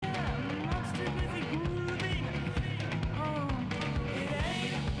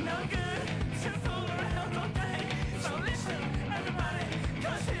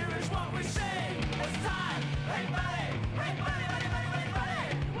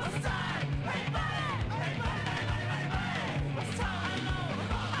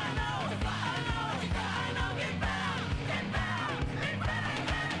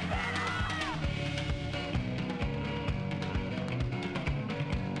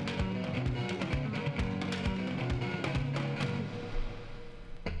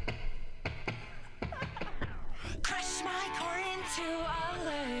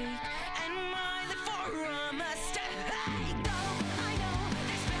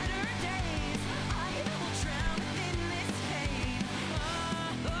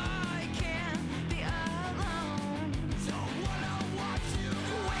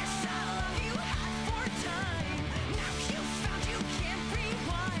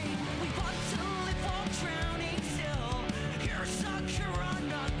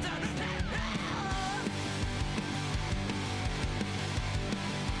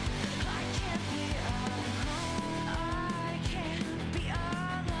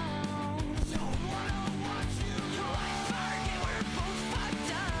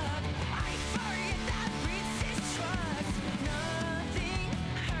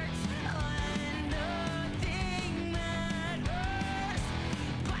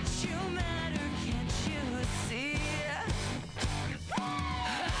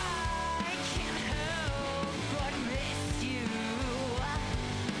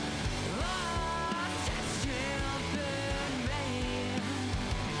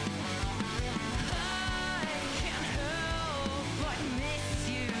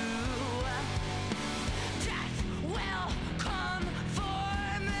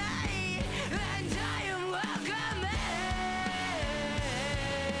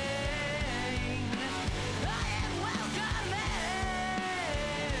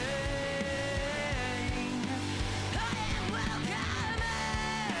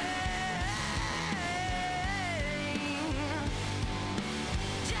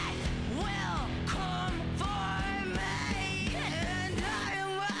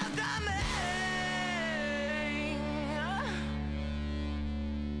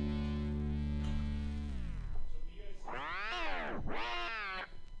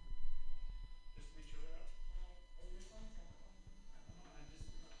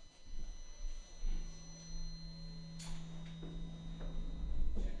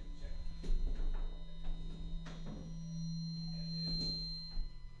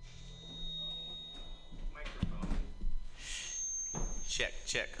Check,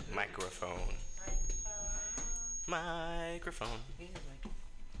 check, microphone. Microphone.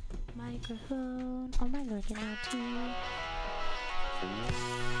 Microphone. Oh my lord, get out too.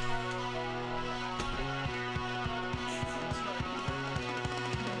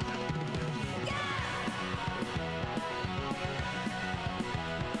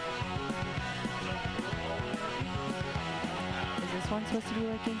 Is this one supposed to be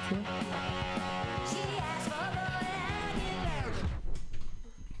working too?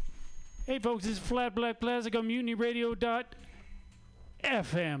 Hey folks, this is Flat Black Plastic on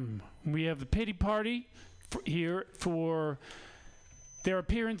MutinyRadio.fm. We have the Pity Party here for their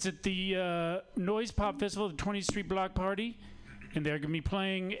appearance at the Noise Pop Festival, the 20th Street Block Party. And they're going to be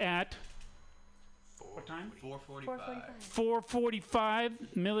playing at... What time? 4:45.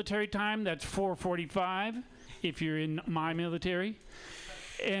 4:45 military time. That's 4:45 if you're in my military.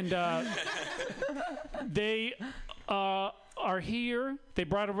 And they... are here. They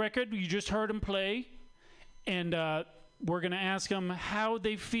brought a record. You just heard them play. And we're going to ask them how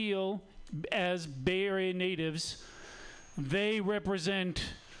they feel as Bay Area natives. They represent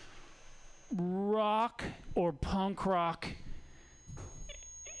rock or punk rock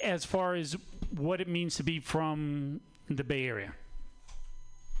as far as what it means to be from the Bay Area.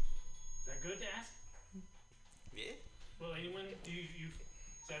 Is that good to ask? Yeah. Well, anyone, is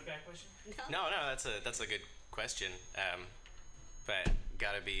that a bad question? No, that's a good question. But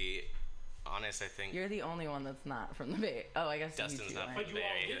gotta be honest, I think You're the only one that's not from the Bay. Oh, I guess Dustin's you two not aren't. from But the you Bay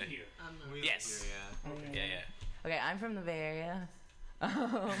all Area. live here. Yes. Yeah. Okay, I'm from the Bay Area. Do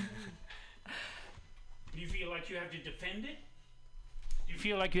you feel like you have to defend it? Do you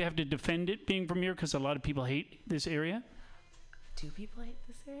feel like you have to defend it being from here because a lot of people hate this area? Do people hate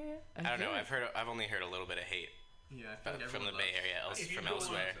this area? I don't know. I've only heard a little bit of hate from the Bay Area, from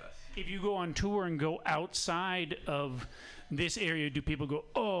elsewhere. If you go on tour and go outside of this area, do people go,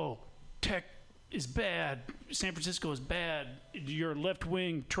 "Oh, tech is bad. San Francisco is bad. You're left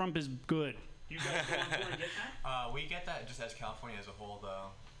wing. Trump is good." You guys go on tour and get that? We get that just as California as a whole,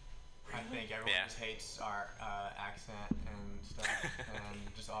 though. I think everyone just hates our accent and stuff,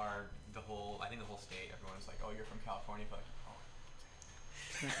 and just I think the whole state. Everyone's like, "Oh, you're from California," but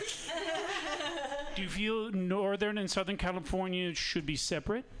Do you feel Northern and Southern California should be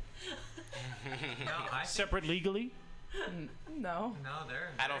separate? no, Separate legally? No.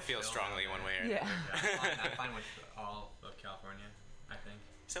 they're. I don't feel strongly one way or Yeah. I'm fine with all of California. I think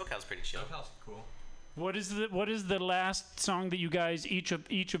SoCal's pretty chill. SoCal's cool. What is the last song that you guys each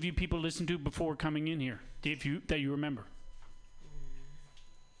of you people listened to before coming in here? That you remember?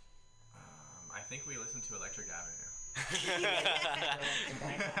 I think we listened to Electric Avenue.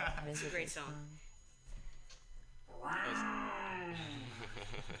 It's a great song.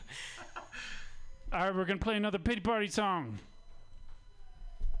 All right, we're gonna play another Pity Party song.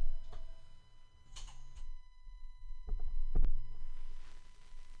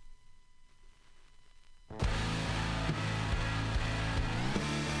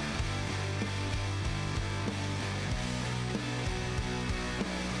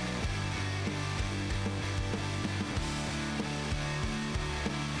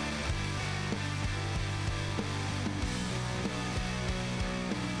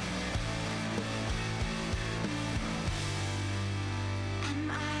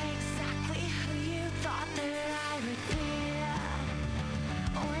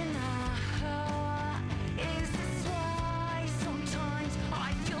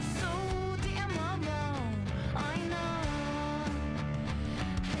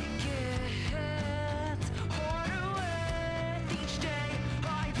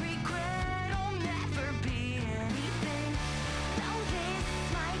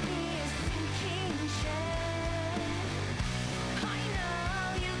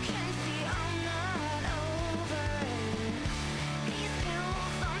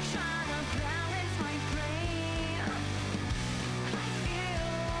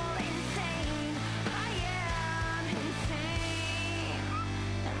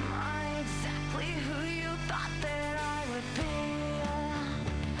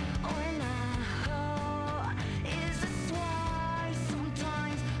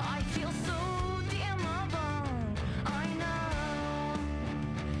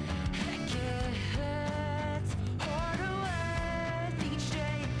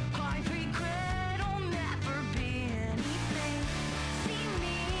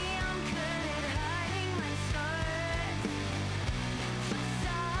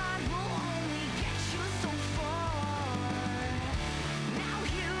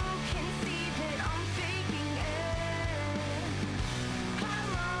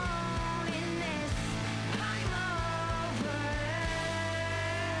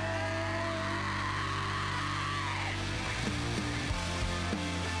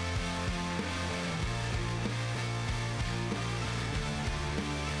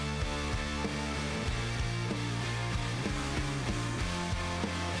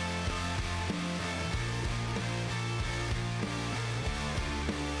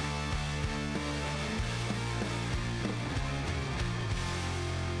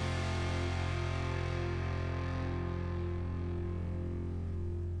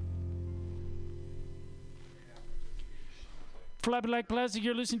 Flappy Like Plastic.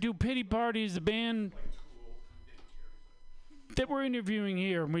 You're listening to Pity Party, is the band that we're interviewing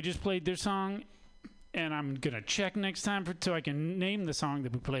here. And we just played their song, and I'm going to check next time so I can name the song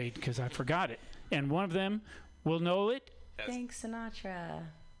that we played because I forgot it. And one of them will know it. Thanks, Sinatra.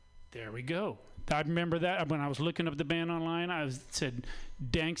 There we go. I remember that when I was looking up the band online. Said,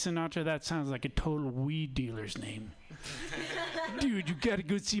 Dank Sinatra. That sounds like a total weed dealer's name. Dude, you got to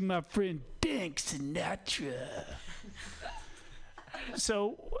go see my friend Dank Sinatra.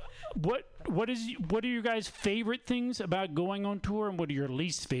 So, what are your guys' favorite things about going on tour, and what are your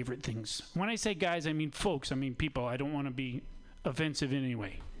least favorite things? When I say guys, I mean folks. I mean people. I don't want to be offensive in any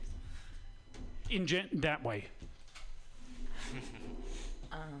way. That way.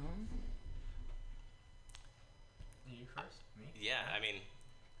 You first? Me? Yeah, I mean,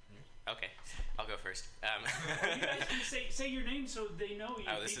 okay, I'll go first. You guys can say your name so they know you.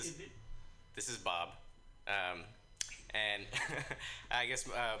 Oh, this is Bob. And I guess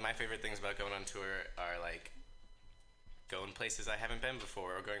my favorite things about going on tour are like going places I haven't been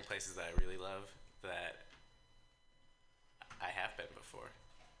before, or going places that I really love that I have been before.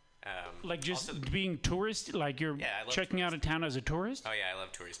 Like just also, being tourist, like you're checking out a town as a tourist? Oh yeah, I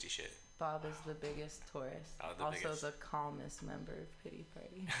love touristy shit. Bob is the biggest tourist. Biggest. The calmest member of Pity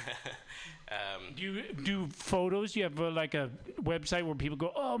Party. Do you do photos? Do you have like a website where people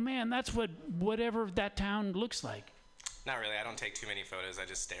go, oh man, that's whatever that town looks like? Not really. I don't take too many photos. I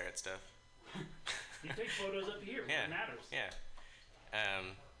just stare at stuff. You take photos up here. Yeah. It matters. Yeah.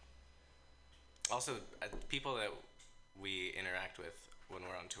 Also, people that we interact with when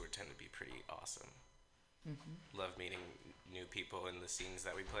we're on tour tend to be pretty awesome. Mm-hmm. Love meeting new people in the scenes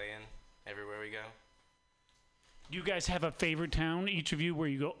that we play in everywhere we go. Do you guys have a favorite town, each of you, where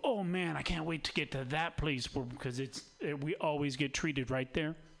you go, oh man, I can't wait to get to that place because we always get treated right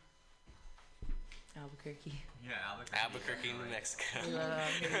there? Albuquerque. Yeah, Albuquerque, New Mexico. We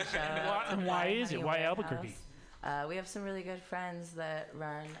love Why is it? Why Albuquerque? We have some really good friends that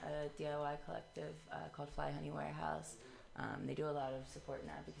run a DIY collective called Fly Honey Warehouse. They do a lot of support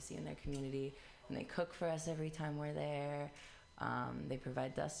and advocacy in their community, and they cook for us every time we're there. They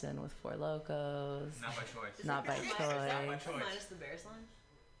provide Dustin with 4 Locos. Not by choice. Not by choice. Minus the Bears line?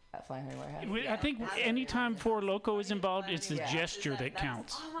 At Fly Honey Warehouse. I think anytime 4 Loco is involved, it's the gesture that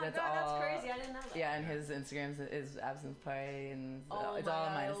counts. Oh my god, that's crazy. I didn't know that. Yeah, and his Instagram is absence party, and it's all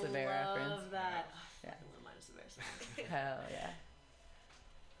a Minus the Bear reference. I love that. Yeah. I love Minus the Bears. Hell yeah.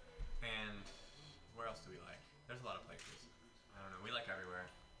 And where else do we like? There's a lot of places. I don't know. We like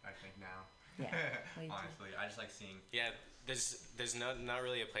everywhere, I think, now. Yeah. Honestly, I just like seeing. Yeah, there's not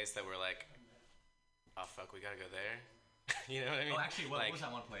really a place that we're like, oh fuck, we gotta go there. You know what I mean? Oh, actually, what was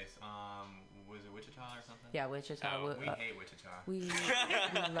that one place? Was it Wichita or something? Yeah, Wichita. Oh, we hate Wichita. We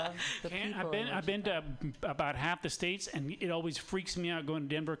love the people. I've been to about half the states, and it always freaks me out going to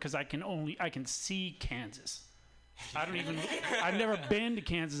Denver because I can see Kansas. I've never been to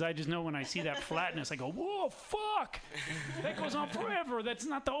Kansas. I just know when I see that flatness, I go, whoa, fuck! That goes on forever. That's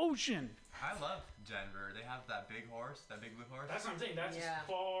not the ocean. I love Denver. They have that big horse, that big blue horse. That's what I'm saying. That's as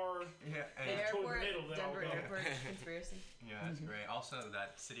far toward the middle that I'll Denver go. Airport conspiracy. Yeah, that's great. Also,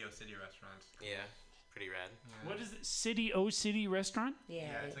 that City O City restaurant. Yeah, pretty rad. Yeah. What is it? City O City restaurant?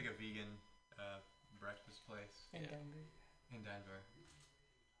 Yeah. Yeah, it's like a vegan breakfast place. In Denver. In Denver,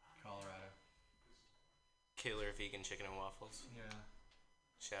 Colorado. Killer vegan chicken and waffles. Yeah.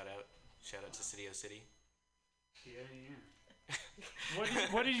 Shout out to City O City. Yeah.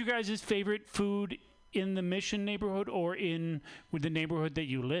 What is you guys' favorite food in the Mission neighborhood or with the neighborhood that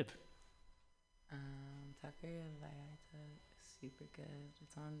you live? Taqueria Vallarta is super good.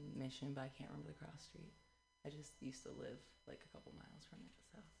 It's on Mission, but I can't remember the cross street. I just used to live like a couple miles from it,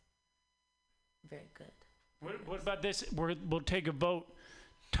 so very good. What about this? We'll take a vote: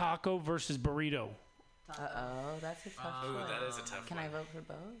 taco versus burrito. That's a tough one. That is a tough Can one. I vote for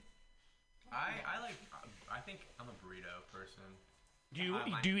both? I think I'm a burrito person. Do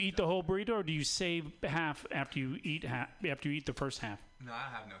you eat the whole burrito, or do you save half after you eat the first half? No, I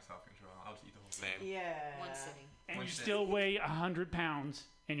have no self-control. I'll just eat the whole thing. Same. Yeah. One sitting. And One you sitting. still weigh 100 pounds,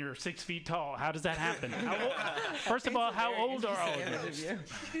 and you're 6 feet tall. How does that happen? First of all, how old are all of you?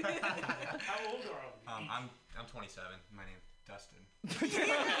 How old are all of you? I'm 27. My name's Dustin.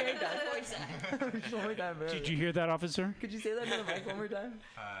 One more time, bro. Did you hear that, officer? Could you say that in the mic one more time?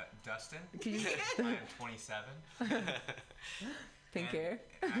 Dustin. Can you I am 27. pink hair?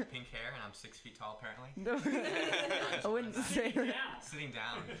 I have pink hair, and I'm 6 feet tall, apparently. No, I wouldn't say that. Sitting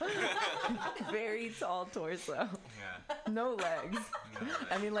down. Very tall torso. Yeah. No legs. No,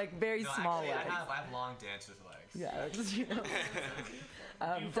 I mean, like very small actually, legs. I have long dancer's legs. Yeah, that's, you know.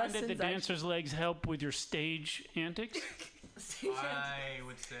 Do you find that the dancer's legs help with your stage antics? station. I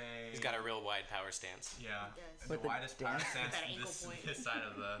would say. He's got a real wide power stance. Yeah. Yes. The With the widest power dance. stance That ankle this point. side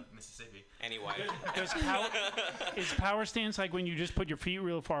of the Mississippi. Any wide. Is power stance like when you just put your feet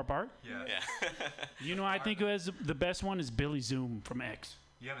real far apart? Yeah. Yeah. You know, I think who has the best one is Billy Zoom from X.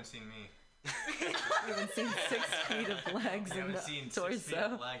 You haven't seen me. You haven't seen 6 feet of legs You and haven't no seen 6 torso. feet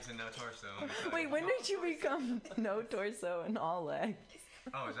of legs and no torso. Let me tell you. Wait, when did you become no torso and all legs?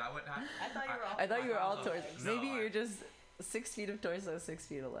 Oh, is that what happened? I thought you were all. I thought you were all thought- torso. No, Maybe I- you're just 6 feet of torso, 6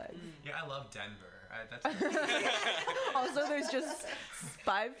 feet of legs. Yeah, I love Denver. That's Also, there's just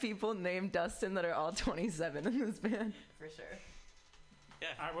 5 people named Dustin that are all 27 in this band. For sure.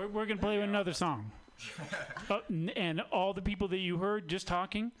 All right, we're going to play another song. And all the people that you heard just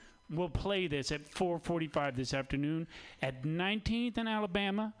talking will play this at 4:45 this afternoon at 19th and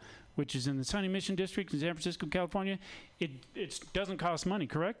Alabama, which is in the Sunny Mission District in San Francisco, California. It doesn't cost money,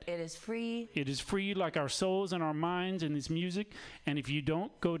 correct? It is free. It is free, like our souls and our minds and this music. And if you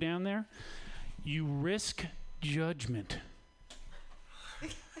don't go down there, you risk judgment.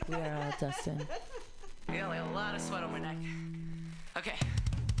 We are all Dustin. I got like a lot of sweat on my neck. Okay.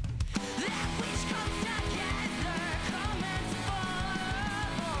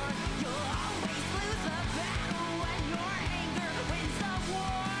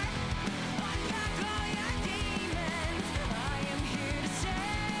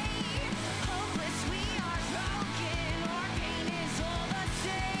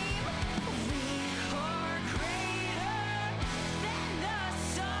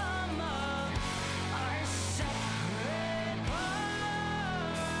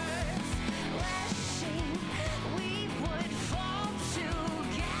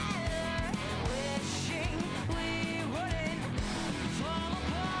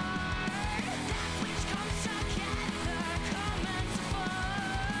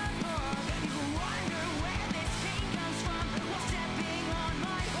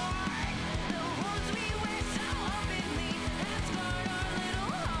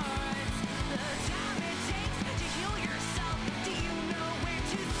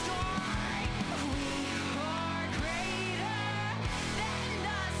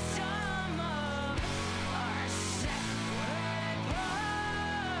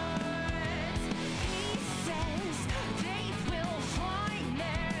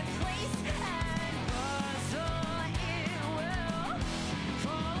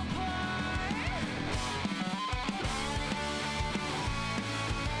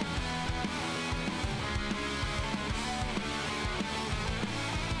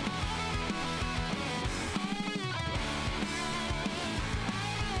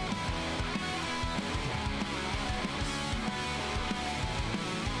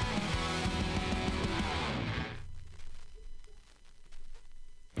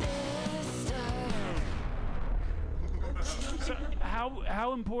 So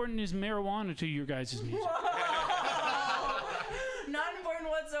how important is marijuana to your guys' music? Not important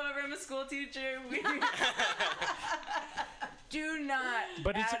whatsoever. I'm a school teacher. We do not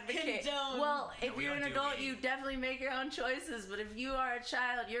But it's- advocate. Condone. Well, if we you're don't an do adult, weed. you definitely make your own choices. But if you are a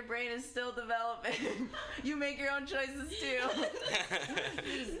child, your brain is still developing. You make your own choices too.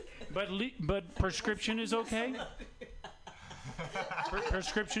 But prescription is okay?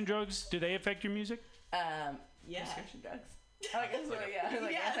 Prescription drugs, do they affect your music? Yeah. Prescription drugs. I guess so. Yeah,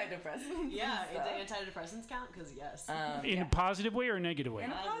 like Yeah. antidepressants. Yeah. and Do stuff. antidepressants count? Because yes. In a positive way or a negative way? In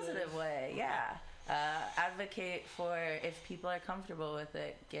a positive way, yeah. Advocate for, if people are comfortable with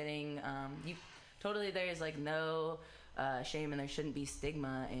it, getting you totally, there's like no shame, and there shouldn't be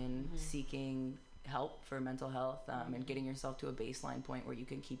stigma in seeking help for mental health, and getting yourself to a baseline point where you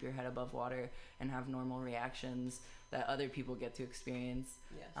can keep your head above water and have normal reactions that other people get to experience.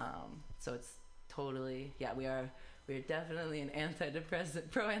 Yes. So it's totally, yeah, we're definitely an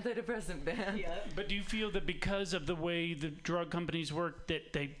pro antidepressant band. Yeah. But do you feel that because of the way the drug companies work,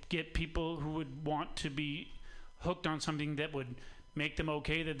 that they get people who would want to be hooked on something that would make them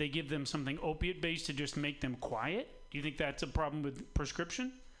okay, that they give them something opiate-based to just make them quiet? Do you think that's a problem with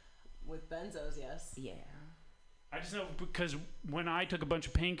prescription? With benzos, yes. Yeah. I just know because when I took a bunch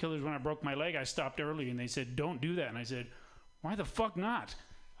of painkillers when I broke my leg, I stopped early, and they said, don't do that. And I said, why the fuck not?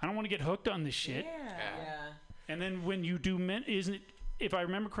 I don't want to get hooked on this shit. Yeah. And then when you do, isn't it, if I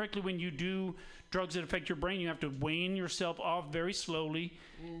remember correctly, when you do drugs that affect your brain, you have to wane yourself off very slowly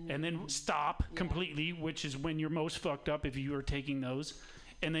and then stop completely, which is when you're most fucked up if you are taking those.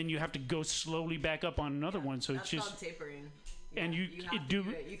 And then you have to go slowly back up on another one. So That's it's just, called tapering. and Yeah, you, have to do,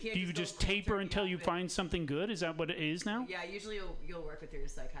 it. You can't do you go just cold taper turkey until you off it. find something good? Is that what it is now? Yeah, usually you'll work with your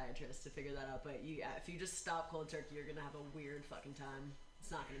psychiatrist to figure that out. But if you just stop cold turkey, you're gonna have a weird fucking time. It's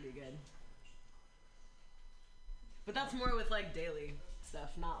not gonna be good. But that's more with like daily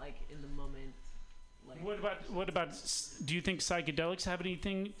stuff, not like in the moment. Like What about? Do you think psychedelics have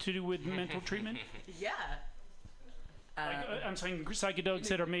anything to do with mental treatment? yeah. I'm saying psychedelics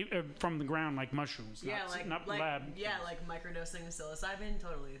that are made from the ground, like mushrooms, Yeah, not like lab. Yeah, like microdosing psilocybin.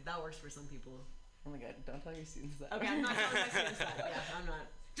 Totally, that works for some people. Oh my god, don't tell your students that. Okay, I'm not telling my students that. Yeah, I'm not.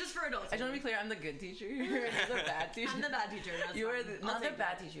 Just for adults. I just want to be clear, I'm the good teacher. You're the bad teacher. I'm the bad teacher. That's You are fine. not the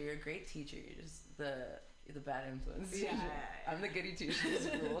bad teacher. You're a great teacher. You're just the bad influence teacher. Yeah. I'm the goody teacher. She's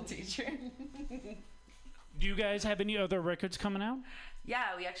the rule teacher. Do you guys have any other records coming out? Yeah,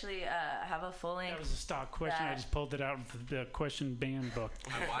 we actually have a full length. That was a stock question. I just pulled it out of the question band book.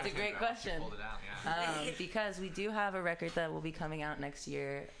 It's a great question. Pulled it out, yeah. Because we do have a record that will be coming out next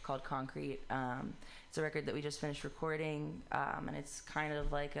year called Concrete. It's a record that we just finished recording, and it's kind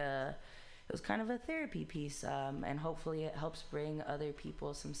of like it was kind of a therapy piece, and hopefully it helps bring other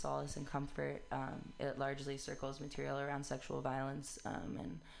people some solace and comfort. It largely circles material around sexual violence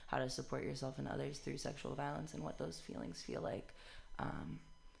and how to support yourself and others through sexual violence and what those feelings feel like.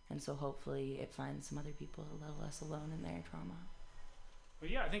 And so hopefully it finds some other people a little less alone in their trauma. Well,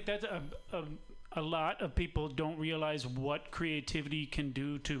 yeah, I think that's a lot of people don't realize what creativity can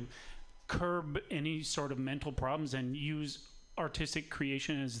do to curb any sort of mental problems and use artistic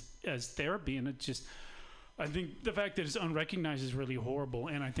creation as therapy. And it's just, I think the fact that it's unrecognized is really horrible.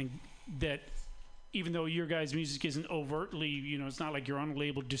 And I think that even though your guys' music isn't overtly, it's not like you're on a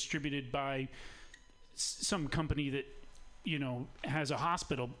label distributed by some company that has a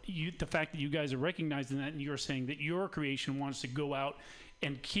hospital. The fact that you guys are recognizing that and you're saying that your creation wants to go out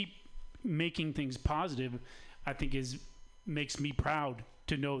and keep making things positive, I think makes me proud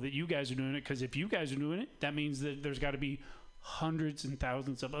to know that you guys are doing it. Because if you guys are doing it, that means that there's got to be hundreds and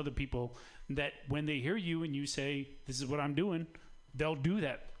thousands of other people that when they hear you and you say, this is what I'm doing, they'll do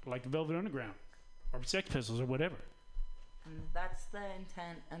that, like the Velvet Underground or Sex Pistols or whatever. And that's the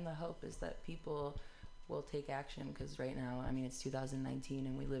intent and the hope, is that people will take action, because right now, it's 2019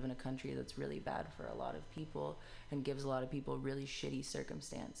 and we live in a country that's really bad for a lot of people and gives a lot of people really shitty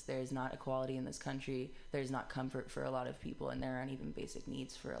circumstance. There is not equality in this country. There's not comfort for a lot of people, and there aren't even basic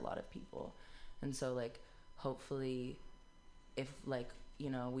needs for a lot of people. And so hopefully if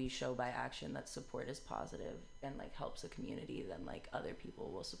we show by action that support is positive and helps a community, then other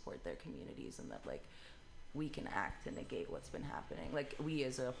people will support their communities, and that we can act and negate what's been happening. We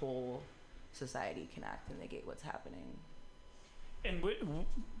as a whole society can act and negate what's happening. And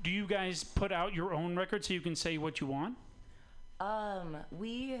do you guys put out your own record so you can say what you want?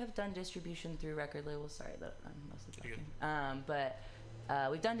 We have done distribution through record labels. Sorry that I'm mostly talking. But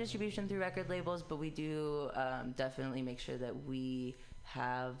we've done distribution through record labels, but we do definitely make sure that we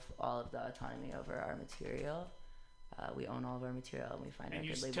have all of the autonomy over our material. We own all of our material, and we find and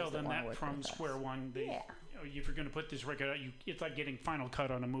record you labels tell them that that from square one. Yeah. If you're going to put this record out, it's like getting final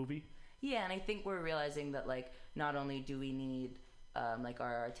cut on a movie. Yeah, and I think we're realizing that not only do we need our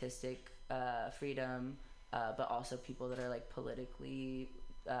artistic freedom, but also people that are politically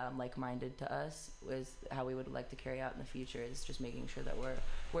like-minded to us is how we would like to carry out in the future, is just making sure that we're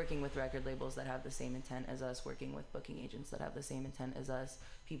working with record labels that have the same intent as us, working with booking agents that have the same intent as us,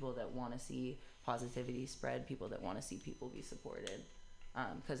 people that want to see positivity spread, people that want to see people be supported.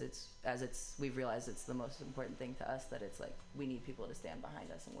 Because we've realized it's the most important thing to us, that it's we need people to stand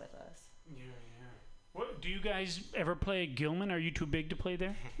behind us and with us. Yeah. What, do you guys ever play at Gilman? Are you too big to play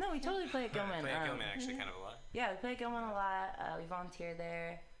there? No, we totally play at Gilman. Play at Gilman actually kind of a lot. Yeah, we play at Gilman a lot. We volunteer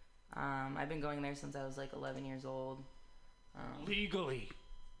there. I've been going there since I was 11 years old. Legally.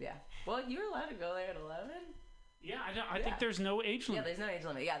 Yeah. Well, you were allowed to go there at 11. Yeah, I think there's no age limit. Yeah, there's no age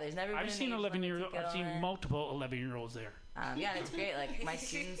limit. Yeah, there's never been I've seen 11-year-olds. I've seen multiple 11-year-olds there. Yeah, and it's great. My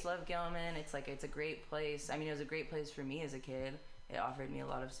students love Gilman. It's a great place. It was a great place for me as a kid. It offered me a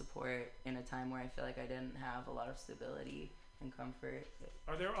lot of support in a time where I feel like I didn't have a lot of stability and comfort.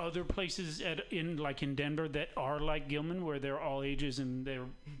 Are there other places in Denver that are like Gilman, where they're all ages and they're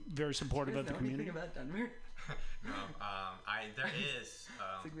very supportive of the community? Anything about Denver? No, there is.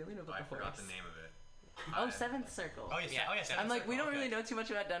 really know about I the forgot horse. the name of it. Oh, Seventh Circle. Oh, yes. Yeah. I'm Seventh we don't Circle, really okay. know too much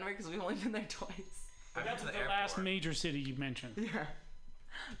about Denver because we've only been there twice. I've been That's to the the last airport. major city you mentioned. Yeah.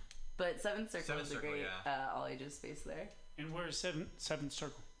 But Seventh Circle Seventh is a Circle, great yeah. all ages space there. And where is Seventh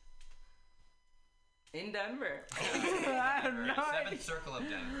Circle? In Denver. I have no Seventh Circle of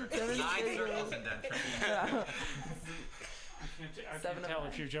Denver. 9 circles in Denver. I Seven can't of tell nine.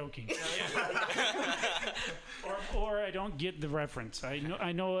 if you're joking. or I don't get the reference. I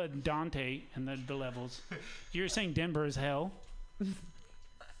know Dante and the levels. You're saying Denver is hell? With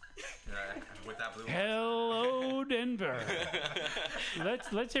that blue. Hello, Denver.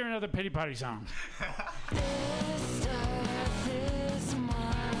 Let's hear another Pity Party song. This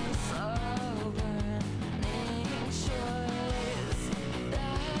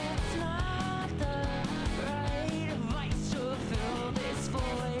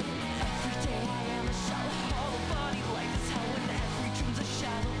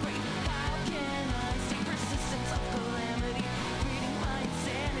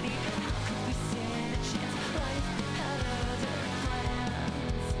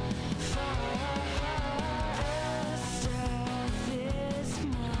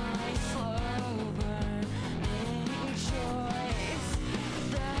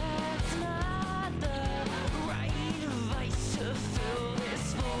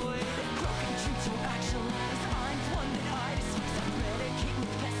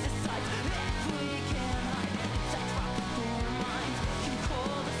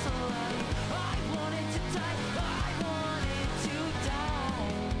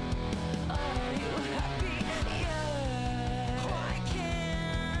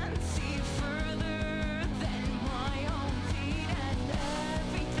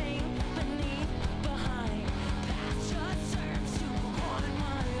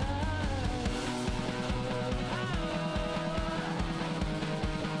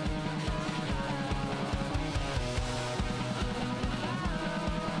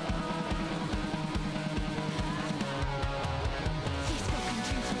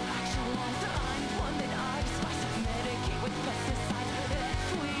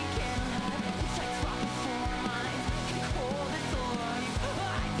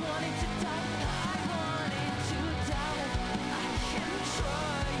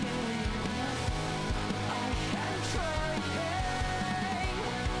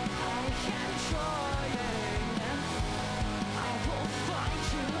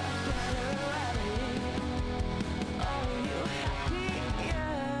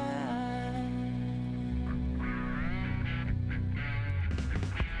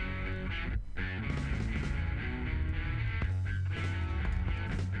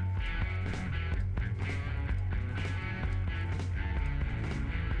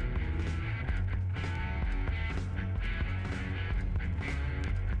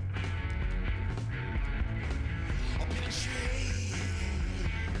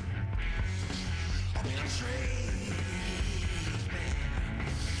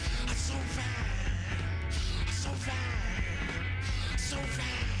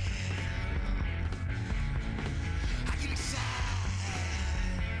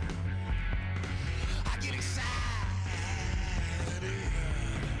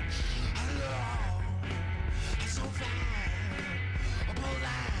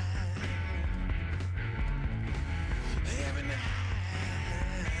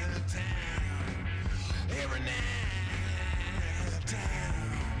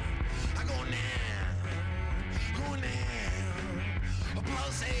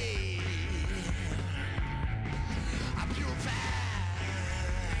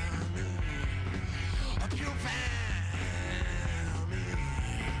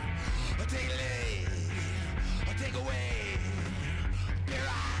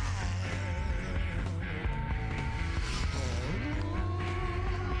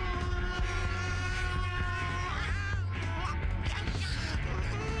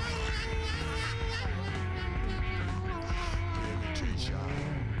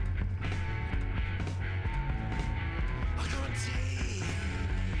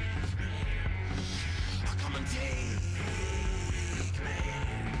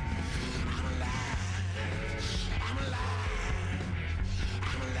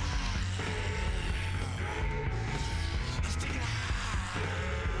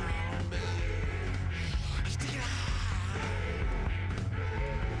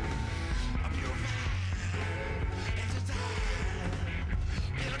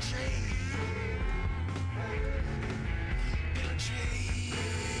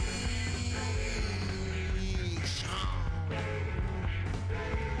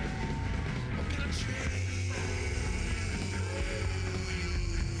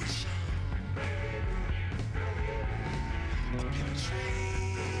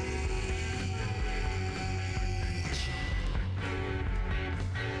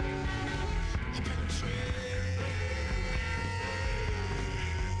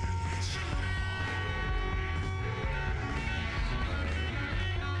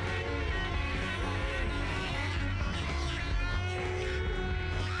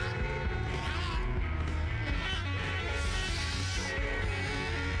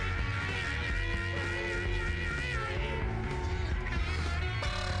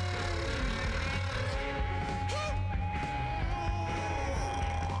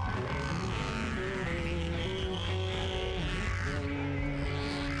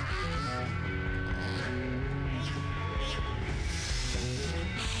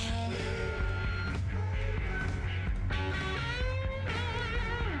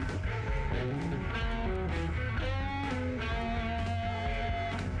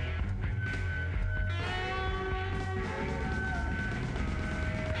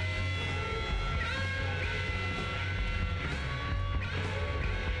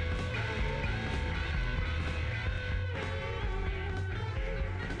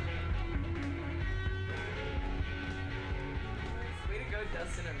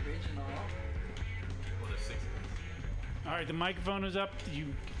Dustin original. Well, there's 6 of them. All right, the microphone is up.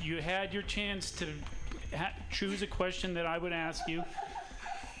 You had your chance to choose a question that I would ask you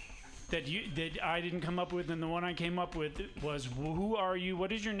that I didn't come up with, and the one I came up with was, who are you?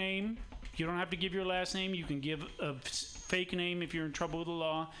 What is your name? You don't have to give your last name. You can give a fake name if you're in trouble with the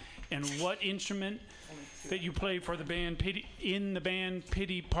law. And what instrument that you play for the band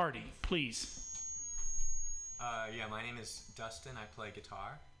Pity Party, please. Yeah, my name is Dustin. I play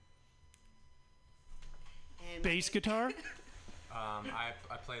guitar. And Bass guitar? I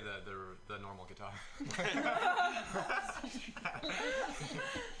play the normal guitar.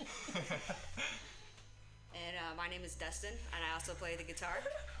 And my name is Dustin, and I also play the guitar.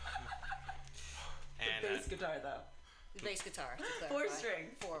 And Bass guitar though. The bass guitar. To clarify. 4-string.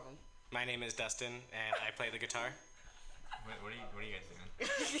 4 of them. my name is Dustin, and I play the guitar. What are you guys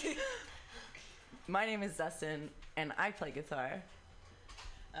doing? My name is Dustin, and I play guitar.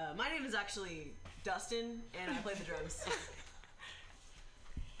 My name is actually Dustin, and I play the drums.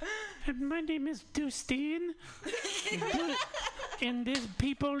 And my name is Dustin. And these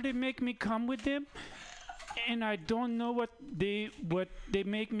people, they make me come with them, and I don't know what they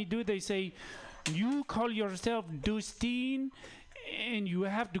make me do. They say, you call yourself Dustin, and you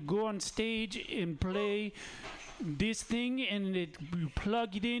have to go on stage and play this thing, and you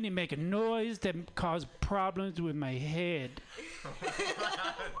plug it in and make a noise that cause problems with my head.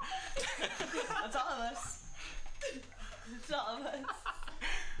 That's all of us. That's all of us.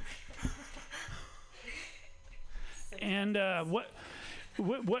 And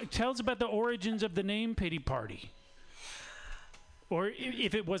what tell us about the origins of the name Pity Party? Or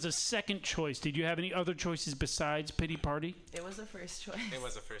if it was a second choice, did you have any other choices besides Pity Party? It was a first choice. It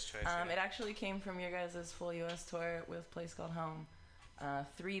was a first choice. Yeah. It actually came from your guys' full U.S. tour with a place called Home.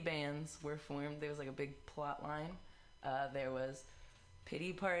 3 bands were formed. There was like a big plot line. There was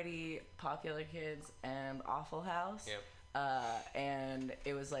Pity Party, Popular Kids, and Awful House. Yep. And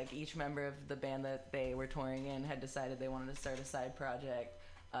it was like each member of the band that they were touring in had decided they wanted to start a side project.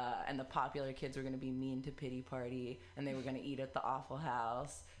 And the Popular Kids were going to be mean to Pity Party, and they were going to eat at the Awful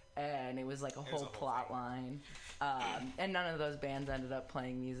House, and it was like a whole plot line. And none of those bands ended up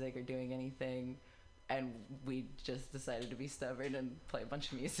playing music or doing anything, and we just decided to be stubborn and play a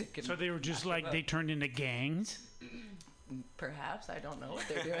bunch of music. And So they were just like, they turned into gangs? perhaps, I don't know what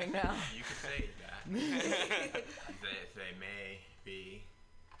they're doing now. You could say that. they may be.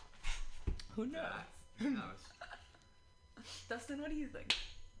 Who knows? That. Who knows? Dustin, what do you think?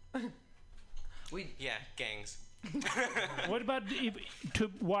 Yeah, gangs. What about,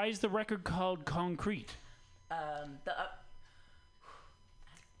 why is the record called Concrete?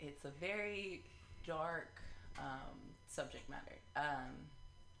 It's a very dark subject matter.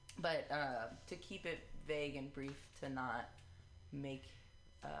 But to keep it vague and brief, to not make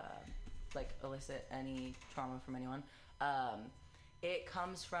elicit any trauma from anyone, it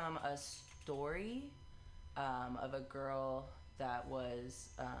comes from a story of a girl that was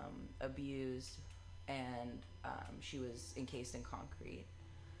abused, and she was encased in concrete.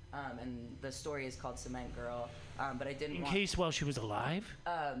 And the story is called Cement Girl, but I didn't Encased while she was alive?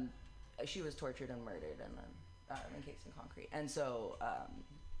 She was tortured and murdered and then encased in concrete. And so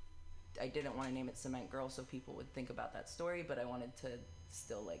I didn't want to name it Cement Girl so people would think about that story, but I wanted to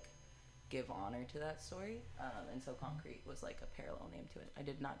still give honor to that story. And so Concrete was like a parallel name to it. I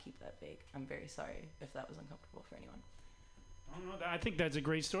did not keep that vague. I'm very sorry if that was uncomfortable for anyone. Oh, no, I think that's a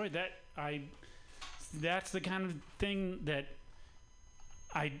great story. That's the kind of thing that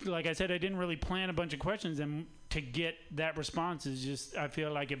like I said, I didn't really plan a bunch of questions, and to get that response is just, I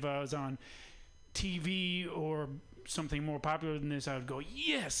feel like if I was on TV or something more popular than this, I would go,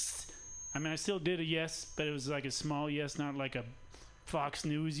 yes! I mean, I still did a yes, but it was like a small yes, not like a Fox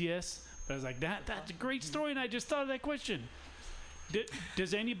News yes. But I was like, that's a great story, and I just thought of that question.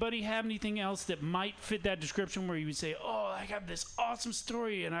 Does anybody have anything else that might fit that description where you would say, oh, I have this awesome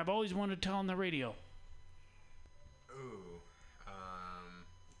story, and I've always wanted to tell on the radio? Ooh.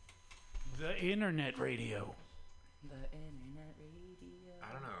 The internet radio. The internet radio.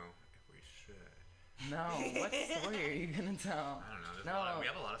 I don't know if we should. No, what story are you gonna tell? I don't know. No. We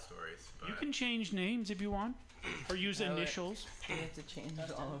have a lot of stories. But You can change names if you want, or use No, initials. We have to change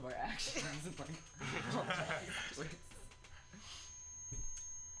all of our actions.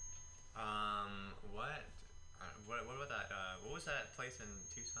 What about that? What was that place in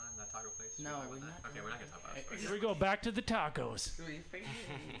Tucson? That taco place? No, Should we we're talk about not that? Okay, we're not gonna talk about it. Here we go, back to the tacos. We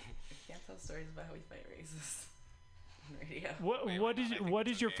can't tell stories about how we fight racists on radio. What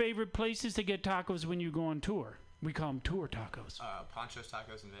is your favorite places to get tacos when you go on tour? We call them tour tacos. Poncho's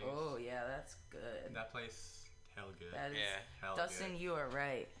Tacos in Vegas. Oh yeah, that's good. That place, hell good. That is, Yeah. Dustin, you are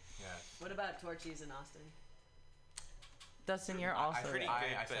right. Yeah. What about Torchies in Austin? Dustin, you're also pretty right.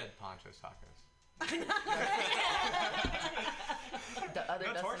 good. I said Poncho's Tacos. The other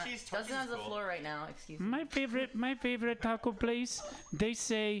No, Dustin, Torchy's Dustin has the cool. floor right now. Excuse me. My favorite taco place, they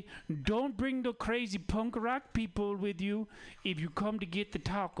say, don't bring the crazy punk rock people with you if you come to get the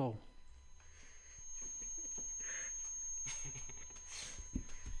taco.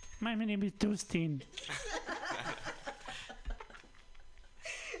 My name is Dustin.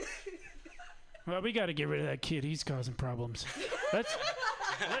 Well, we got to get rid of that kid. He's causing problems.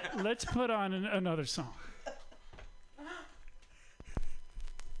 Let's put on another song.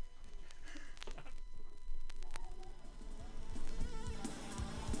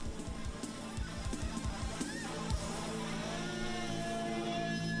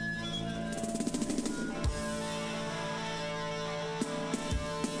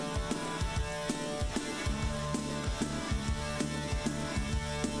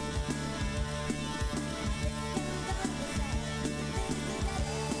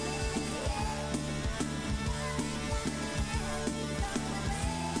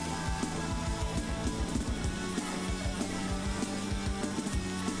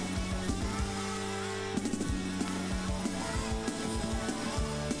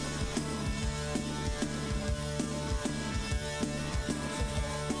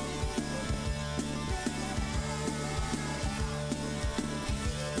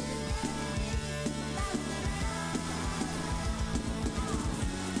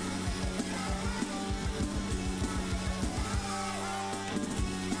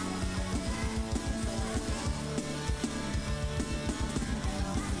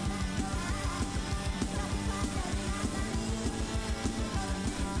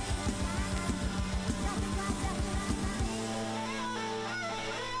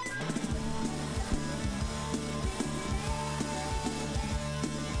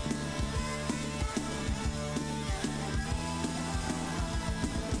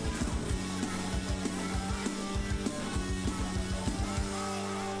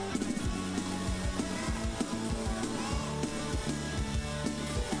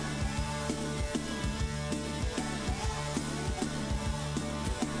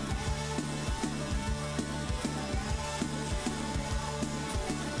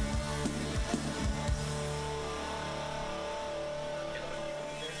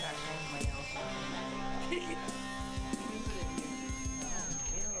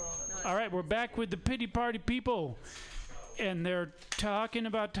 All right, we're back with the Pity Party people, and they're talking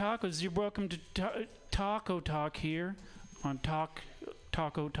about tacos. You're welcome to Taco Talk here on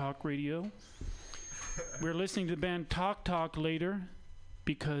Taco Talk Radio. We're listening to the band Talk later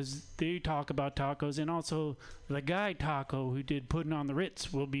because they talk about tacos, and also the guy Taco who did Putting on the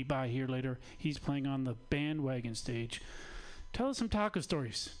Ritz will be by here later. He's playing on the bandwagon stage. Tell us some taco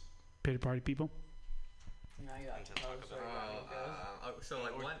stories, Pity Party people. Now you got to tell us where So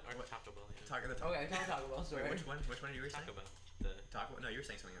like or one. Taco Bell. Yeah. Okay, tell Taco Bell story. Wait, which one? Which one you were saying? Taco Bell. The Taco. No, you were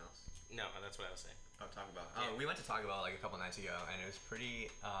saying something else. No, that's what I was saying. Oh, Taco Bell. Yeah. Oh, we went to Taco Bell like a couple nights ago, and it was pretty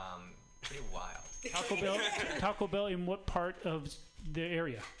wild. Taco Bell in what part of the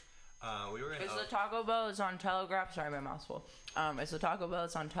area? We were in. It's the Taco Bell. It's on Telegraph. Sorry, my mouth's full. It's the Taco Bell.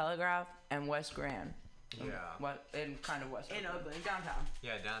 It's on Telegraph and West Grand. Yeah. What in kind of West In Oakland. Oakland. Downtown.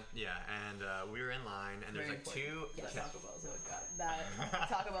 Yeah, and we were in line, and there's Very like two. Yeah, Taco Bell's always got it. That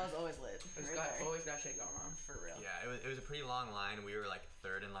Taco Bell's always lit. Always got shit going on. For real. Yeah, it was a pretty long line. We were like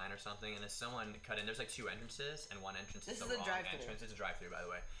third in line or something, and then someone cut in. There's like two entrances, and one entrance This is is the a wrong drive-thru. entrance. It's a drive-through, by the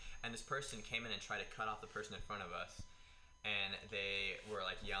way. And this person came in and tried to cut off the person in front of us, and they were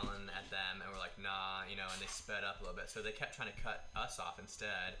like yelling at them, and we're like, nah, and they sped up a little bit. So they kept trying to cut us off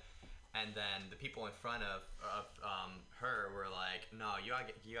instead. And then the people in front of her were like, no, you gotta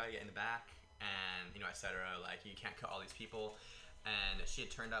get in the back, and et cetera. Like, you can't cut all these people. And she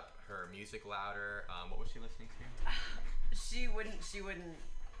had turned up her music louder. What was she listening to? She wouldn't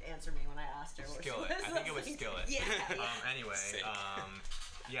answer me when I asked her. Skillet. I think it was Skillet. Yeah. Anyway, Sick.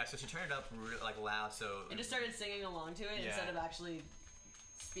 yeah. So she turned it up like loud. So And just started singing along to it Yeah. instead of actually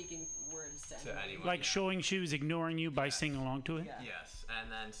speaking words to anyone. anyone. Like showing she was ignoring you by singing along to it? Yeah. Yes,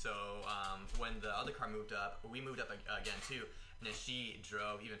 and then so when the other car moved up, we moved up again too, and then she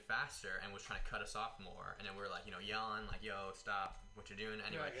drove even faster and was trying to cut us off more, and then we were like, yelling like, "Yo, stop what you're doing!"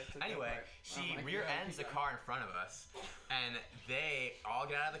 Anyway, Yeah, that's a good part. she Oh my rear God, ends the keep car in front of us, and they all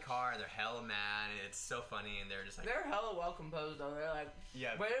get out of the car and they're hella mad, and it's so funny, and they're just like, They're hella well composed though. They're like,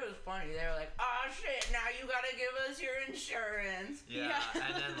 Yeah. But it was funny. They were like, oh shit, now you gotta give us your insurance. yeah,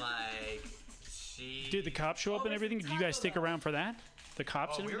 and then like she. Did the cops show up and everything? Did you guys stick around for that? The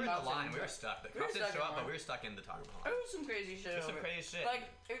cops Oh, and we were in everything? the line. We were stuck. The We were cops didn't stuck show in up, but line. we were stuck in the Taco Bell. There was some crazy shit. There's some over it. crazy shit. Like,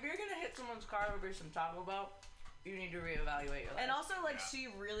 if you're gonna hit someone's car over some Taco Bell, you need to reevaluate your life. And also, like, Yeah. she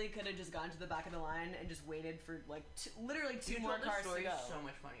really could have just gone to the back of the line and just waited for, like, literally two you more told cars the to story go. so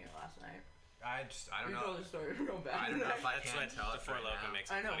much funnier last night. I don't You know. told the story real bad. I don't know if I That's can what tell the it Four right Loko now.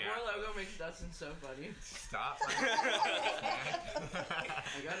 makes. I know, funny Four afterwards. Logo makes Dustin so funny. Stop.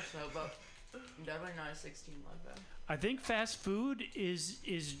 I got a snow, but definitely not a 16 like that. I think fast food is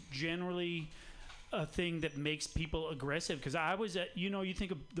generally a thing that makes people aggressive. Because I was at, you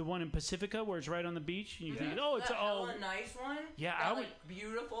think of the one in Pacifica where it's right on the beach, and you think, oh, it's that all. hella nice one. Yeah, that, I would- like,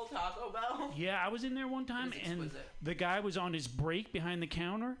 beautiful Taco Bell. Yeah, I was in there one time, It was and exquisite. the guy was on his break behind the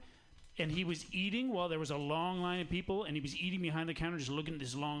counter, and he was eating while there was a long line of people, and he was eating behind the counter, just looking at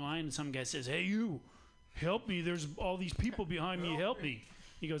this long line, and some guy says, "Hey, you, help me! There's all these people behind me. Help me!"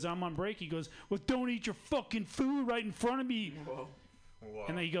 He goes, "I'm on break." He goes, "Well, don't eat your fucking food right in front of me." Whoa. Whoa.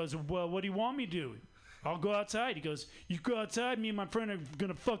 And then he goes, "Well, what do you want me to do? I'll go outside." He goes, "You go outside, me and my friend are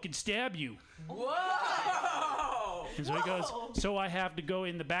gonna fucking stab you." Whoa! And so he goes, "So I have to go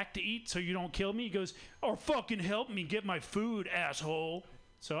in the back to eat so you don't kill me?" He goes, "Or fucking help me get my food, asshole."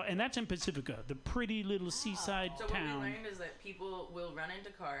 So, and that's in Pacifica, the pretty little seaside So what we town. learned is that people will run into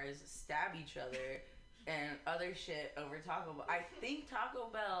cars, stab each other, and other shit over Taco Bell. I think Taco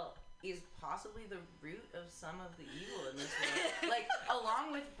Bell is possibly the root of some of the evil in this world. Like,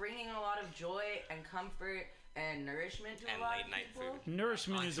 along with bringing a lot of joy and comfort and nourishment to And a lot late of night people. food.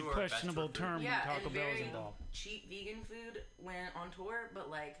 Nourishment is a On tour, best questionable for food. term Yeah, when Taco and Bell is very involved. cheap vegan food when on tour, but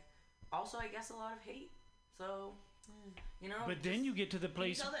like also I guess a lot of hate. So But then you get to the Can you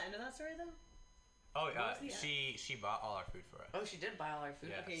place. tell the end of that story, though? Oh, was the she bought all our food for us. oh, she did buy all our food.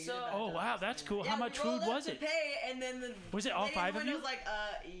 Yeah. Okay, you So did that Oh to wow, us. that's cool. Yeah, How we much rolled food up was to it? Pay, and then the Was it all lady five in of the you? window was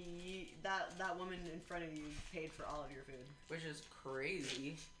like, that woman in front of you paid for all of your food. Which is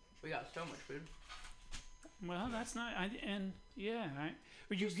crazy. We got so much food. Well, that's not.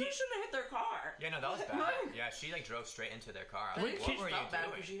 You still shouldn't have hit their car. Yeah, no, that was bad. Yeah, she like drove straight into their car. I I was think like, she what were you felt bad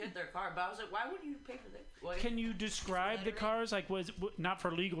doing? because she hit their car. But I was like, why would you pay for this? Well, Can you describe the cars? Like, not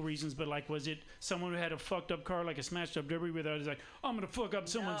for legal reasons, but like, was it someone who had a fucked up car, like a smashed up Derby, where I was like, I'm gonna fuck up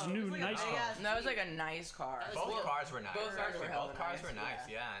someone's No, it new was like a nice big car? ass- That was like a nice car. Both cars were nice. both cars were Actually, hella both cars nice, were nice.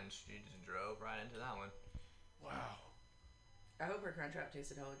 yeah. Yeah, and she just drove right into that one. Wow. I hope her Crunchwrap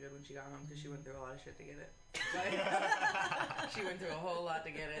tasted hella good when she got home because she went through a lot of shit to get it. Like, she went through a whole lot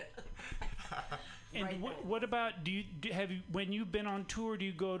to get it. And Right what about have you when you've been on tour? Do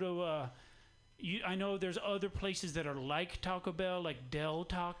you go to? I know there's other places that are like Taco Bell, like Del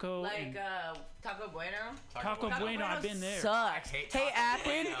Taco. Like Taco Bueno. Taco Bueno, I've been there. Sucks. hate Hey Taco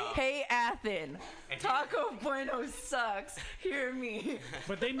Athen. Bueno. Hey Athen. Taco Bueno sucks. Hear me.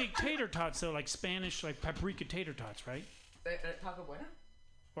 But they make tater tots, though, like Spanish, like paprika tater tots, right? Taco Bueno.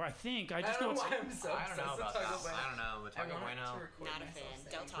 Or I think I I just don't know know it's. why I'm so I don't know obsessed with about Taco that. Bueno. I don't know, but Taco I want Bueno. to record Not a myself fan.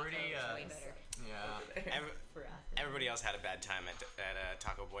 saying Del Taco Pretty, is way better. Yeah. For Athen. Everybody else had a bad time at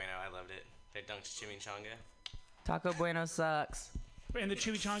Taco Bueno. I loved it. They dunked chimichanga. Taco Bueno sucks. And the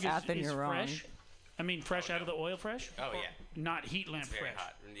chimichanga Athen, is you're wrong. fresh. I mean, fresh out of the oil, fresh. Oh yeah, Not heat lamp it's very fresh.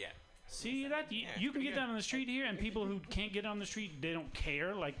 hot. Yeah. See that you can pretty get good. that on the street here, and people who can't get on the street, they don't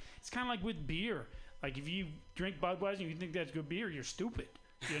care. Like it's kind of like with beer. Like if you drink Budweiser and you think that's good beer, you're stupid.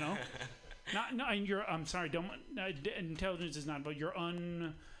 You know. And you're. I'm sorry. Don't. Intelligence is not. But you're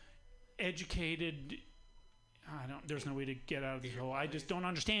uneducated. I don't. There's no way to get out of this hole. I just don't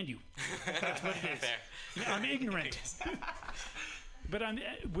understand you. That's what it is. Fair. I'm ignorant. But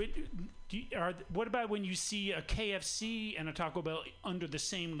what about when you see a KFC and a Taco Bell under the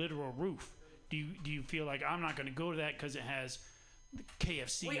same literal roof? Do you feel like I'm not going to go to that because it has the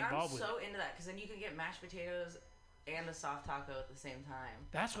KFC Wait, I'm involved with it? so into that because then you can get mashed potatoes and a soft taco at the same time.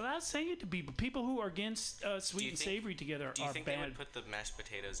 That's what I was saying to people. People who are against sweet and savory together Do you are think they bad. would put the mashed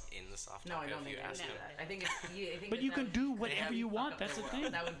potatoes in the soft No, taco I don't if think you they would asked do them? that. I think it's. But you can do whatever you want. That's the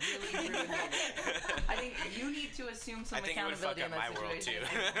thing. That would really ruin it. I think you need to assume some I think it would fuck accountability in up that my world, situation.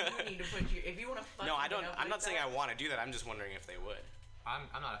 too. And you need to put if you want to fuck No, I something don't. up I'm not like saying that, I want to do that. I'm just wondering if they would. I'm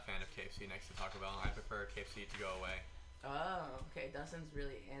not a fan of KFC next to Taco Bell. I prefer KFC to go away. Oh, okay. Dustin's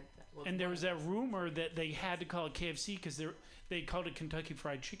really well, And there was that rumor that they had to call it KFC because they called it Kentucky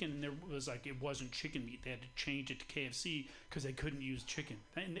Fried Chicken, and there was like it wasn't chicken meat. They had to change it to KFC because they couldn't use chicken.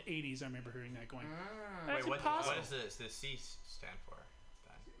 In the 80s, I remember hearing that going. That's Wait, impossible. what does the C stand for?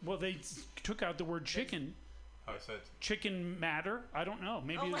 Well, they took out the word chicken. Oh, so it's Chicken matter? I don't know.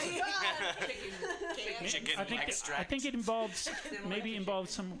 Maybe Oh it my was god! Chicken extract. I think it involves Similar maybe to involves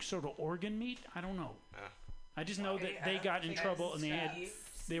some sort of organ meat. I don't know. I just know that they got in trouble and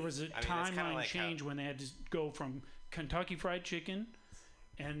there was a that's kinda timeline like change when they had to go from Kentucky Fried Chicken,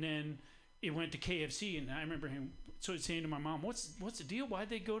 and then it went to KFC. And I remember him saying to my mom, "What's the deal? Why'd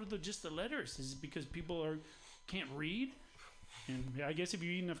they go to just the letters? Is it because people can't read?" And I guess if you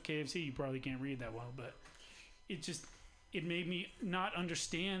eat enough KFC, you probably can't read that well. But it made me not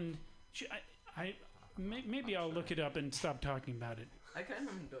understand. Maybe I'll look it up and stop talking about it. I kind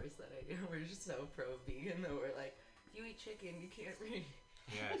of endorse that idea. We're just so pro-vegan that we're like, if you eat chicken, you can't read.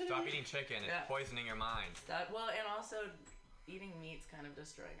 yeah. Stop eating chicken. It's Yeah. poisoning your mind. Well, and also, eating meat's kind of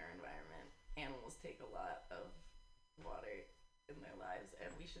destroying our environment. Animals take a lot of water in their lives, and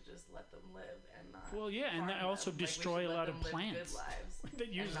we should just let them live and not. Well, yeah, and harm they also them. Like, we destroy should a let lot of them live plants Good lives, that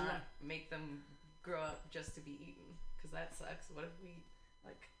use and a not lot. make them grow up just to be eaten, because that sucks. What if we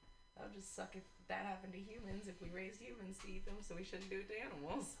that would just suck if that happened to humans. If we raised humans to eat them, so we shouldn't do it to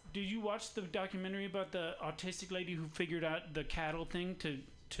animals. Did you watch the documentary about the autistic lady who figured out the cattle thing to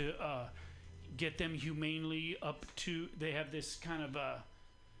get them humanely up to? They have this kind of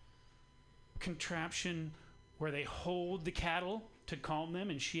contraption where they hold the cattle to calm them,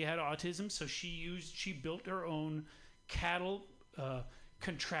 and she had autism, so she built her own cattle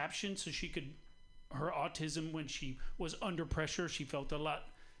contraption so she could. Her autism, when she was under pressure, she felt a lot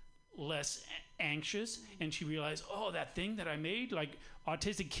less anxious, and she realized, oh, that thing that I made, like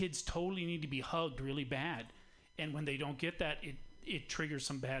autistic kids totally need to be hugged really bad, and when they don't get that, it triggers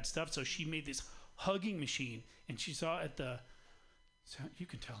some bad stuff. So she made this hugging machine, and she saw at the. So you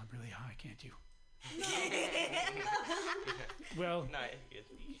can tell I'm really high, can't you? Well, No,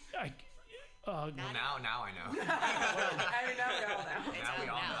 Now I know. I mean, now we all know. Now we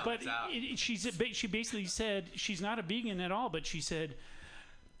all know. but It's out. she basically said she's not a vegan at all, but she said,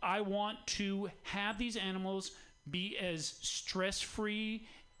 I want to have these animals be as stress-free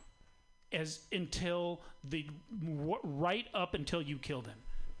as right up until you kill them.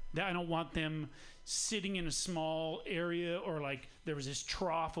 I don't want them sitting in a small area, or like there was this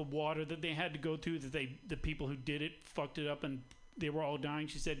trough of water that they had to go through that the people who did it fucked it up and they were all dying.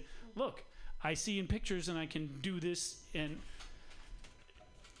 She said, look, I see in pictures and I can do this, and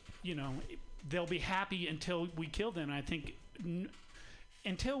they'll be happy until we kill them. And I think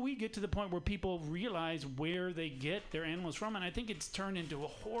until we get to the point where people realize where they get their animals from, and I think it's turned into a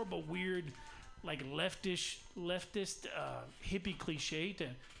horrible, weird, like leftist hippie cliche to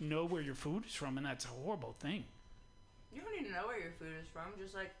know where your food is from, and that's a horrible thing. You don't need to know where your food is from.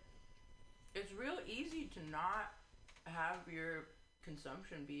 Just like, it's real easy to not have your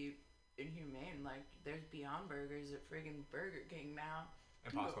consumption be inhumane. Like, there's Beyond Burgers at friggin' Burger King now.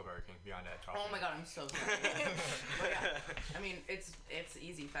 Impossible Burger King, Beyond that. Oh my god, I'm so sorry. But yeah, I mean, it's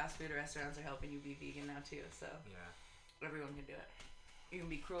easy. Fast food restaurants are helping you be vegan now too, so Yeah. everyone can do it. You can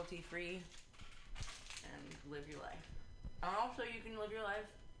be cruelty free and live your life. And also, you can live your life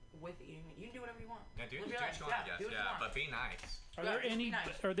with eating it. You can do whatever you want. Yeah, do Live what your you life. want, I guess. Do what you Yeah, want. but be nice. Are Yeah, there just be any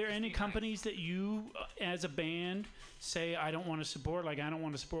nice. are there Just any be companies that you as a band say I don't want to support? Like I don't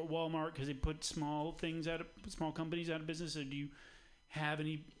want to support Walmart because they put small companies out of business. Or do you have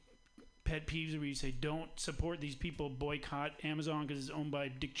any pet peeves where you say don't support these people, boycott Amazon because it's owned by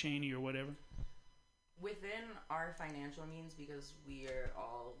Dick Cheney or whatever? Within our financial means, because we are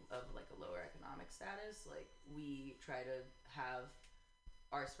all of like a lower economic status, like we try to have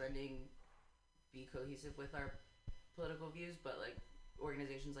our spending be cohesive with our political views, but like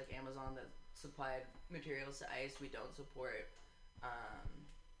organizations like Amazon that supplied materials to ICE, we don't support.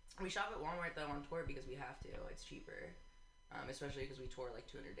 We shop at Walmart though on tour because we have to. It's cheaper, especially because we tour like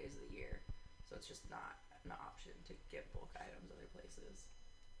 200 days of the year, so it's just not an option to get bulk items other places.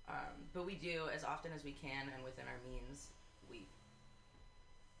 But we do as often as we can, and within our means, we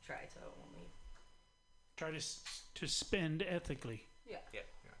try to only. Try to spend ethically. Yeah.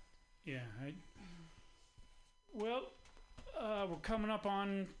 Yeah. Well, we're coming up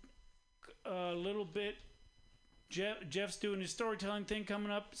on a little bit. Jeff's doing his storytelling thing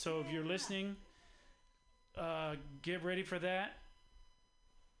coming up, so if you're listening, get ready for that.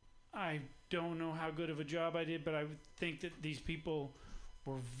 I don't know how good of a job I did, but I would think that these people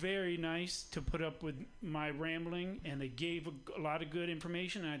were very nice to put up with my rambling, and they gave a lot of good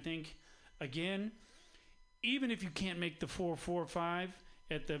information. And I think, again, even if you can't make the 445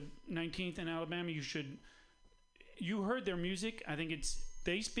 at the 19th in Alabama, you heard their music. I think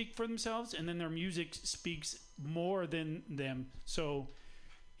they speak for themselves, and then their music speaks more than them. So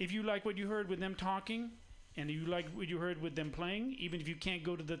if you like what you heard with them talking, and you like what you heard with them playing, even if you can't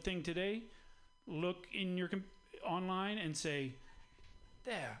go to the thing today, look in your online and say,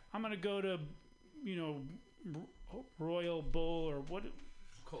 there, I'm going to go to, Royal Bull or what?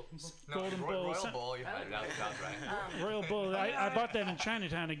 Golden Bull. Royal Bull, you had it. That was right. Royal Bull. I bought that in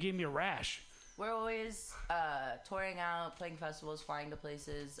Chinatown. It gave me a rash. We're always touring out, playing festivals, flying to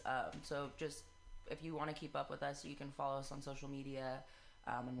places. So just if you want to keep up with us, you can follow us on social media,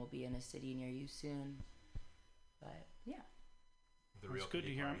 and we'll be in a city near you soon. But yeah, The Real good to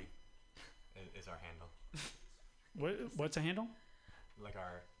Pity hear. Party is our handle. What's the handle? Like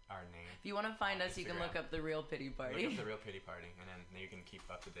our name. if you want to find On us, you can Instagram. look up the Real Pity Look Party. up The Real Pity Party, and then you can keep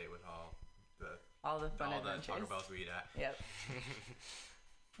up to date with all All the fun the adventures. Taco Bells we eat at. Yep.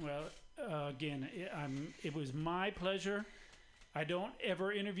 Well, again, it was my pleasure. I don't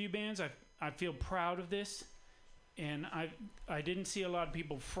ever interview bands. I feel proud of this, and I didn't see a lot of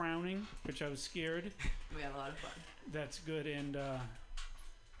people frowning, which I was scared. We had a lot of fun. That's good, and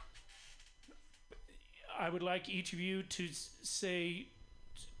I would like each of you to say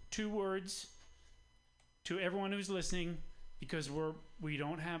 2 words to everyone who's listening, because we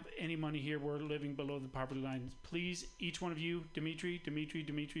don't have any money here. We're living below the poverty line. Please, each one of you, Dimitri,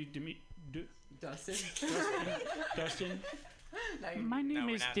 Dustin. My name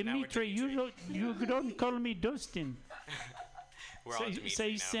is Dimitri. You don't call me Dustin. We're all Dimitri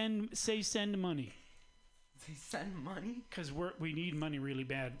Say now. send money. They send money. Because we need money really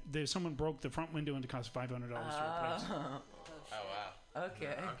bad. Someone broke the front window and it cost $500 to replace. Oh wow. Okay.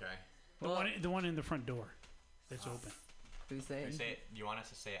 Okay. The one in the front door that's open. Who's saying? Do you want us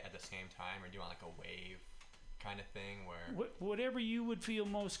to say it at the same time, or do you want like a wave kind of thing where? Whatever you would feel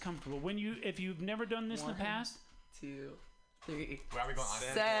most comfortable. If you've never done this in the 1, past, 2, 3. Where are we going?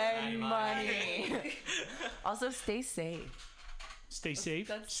 Send money. Also, stay safe. stay safe,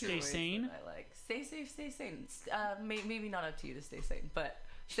 That's 2 stay words sane. that I like. Stay safe, stay sane. Maybe not up to you to stay sane, but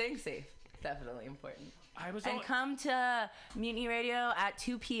staying safe, definitely important. And come to Mutiny Radio at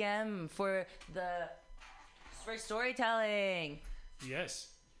 2 p.m. for storytelling. Yes.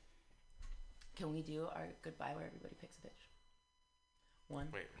 Can we do our goodbye where everybody picks a bitch? 1,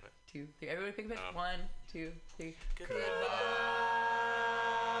 Wait, what? 2, 3. Everybody pick a bitch. 1, 2, 3. Goodbye.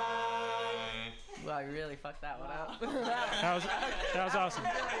 Wow, you really fucked that one up. That was awesome.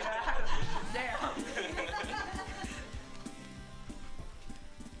 Damn.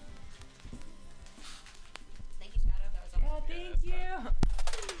 Thank you, Shadow. That was awesome. Thank you.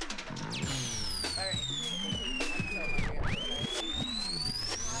 All right.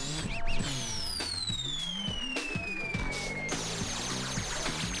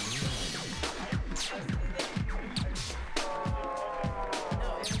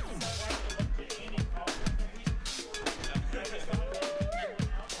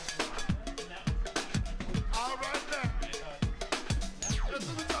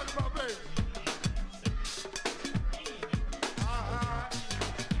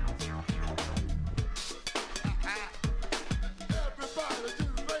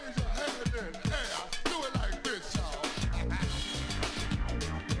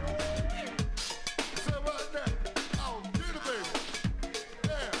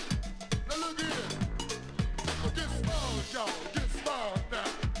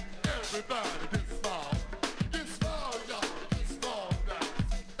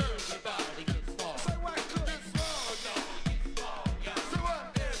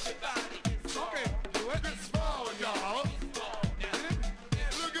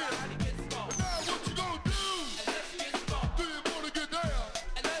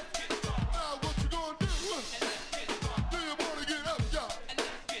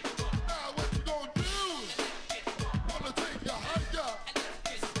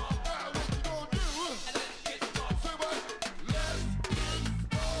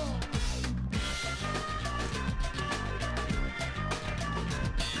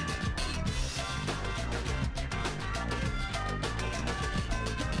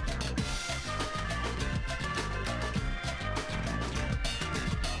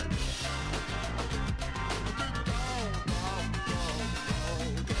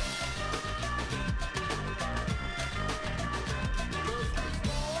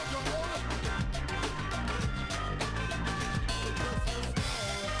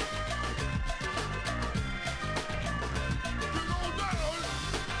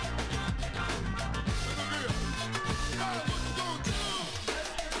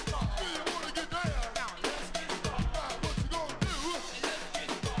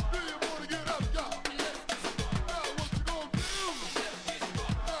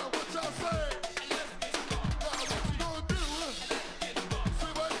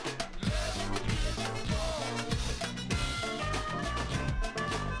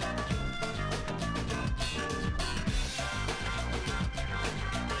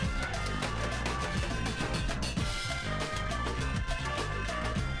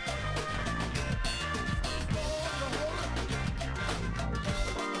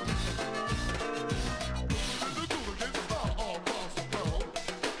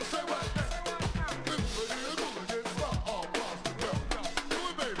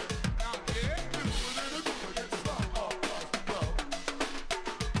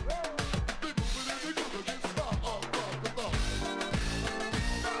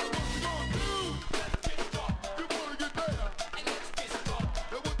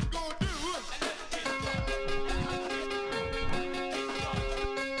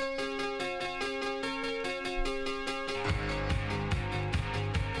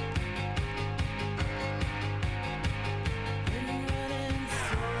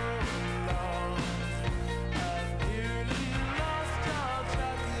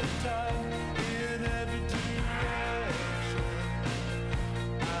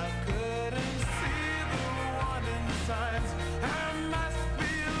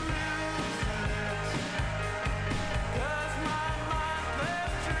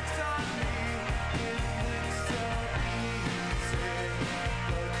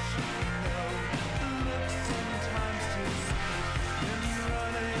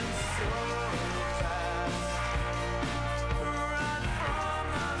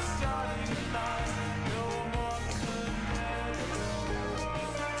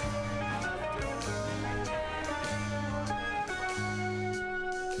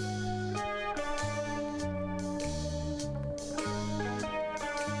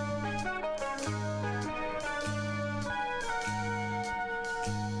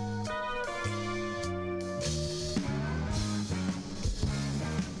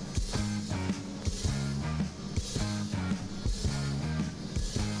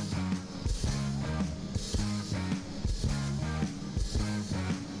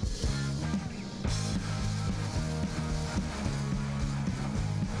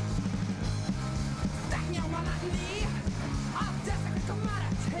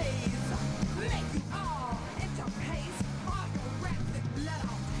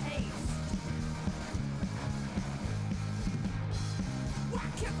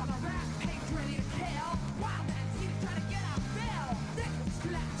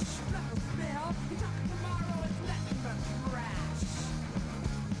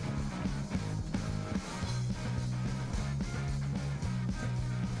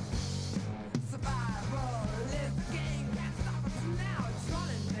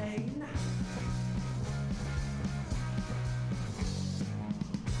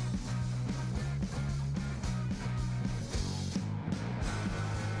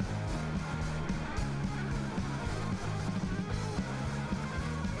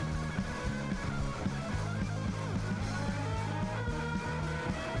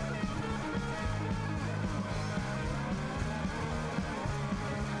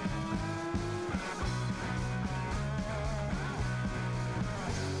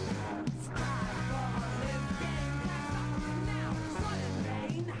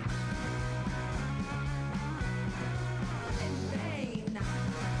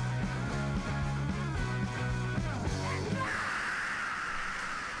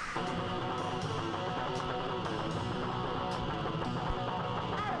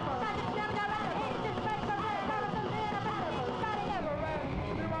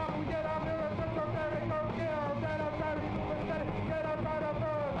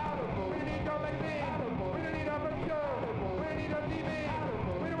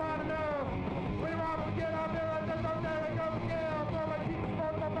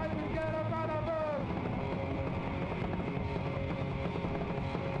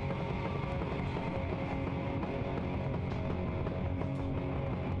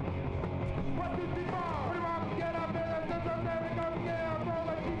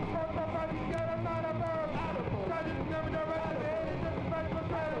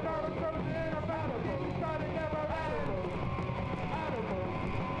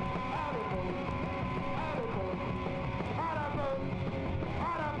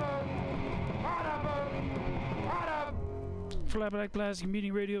 Flat Black Plastic,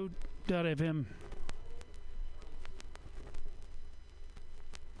 MutinyRadio.fm.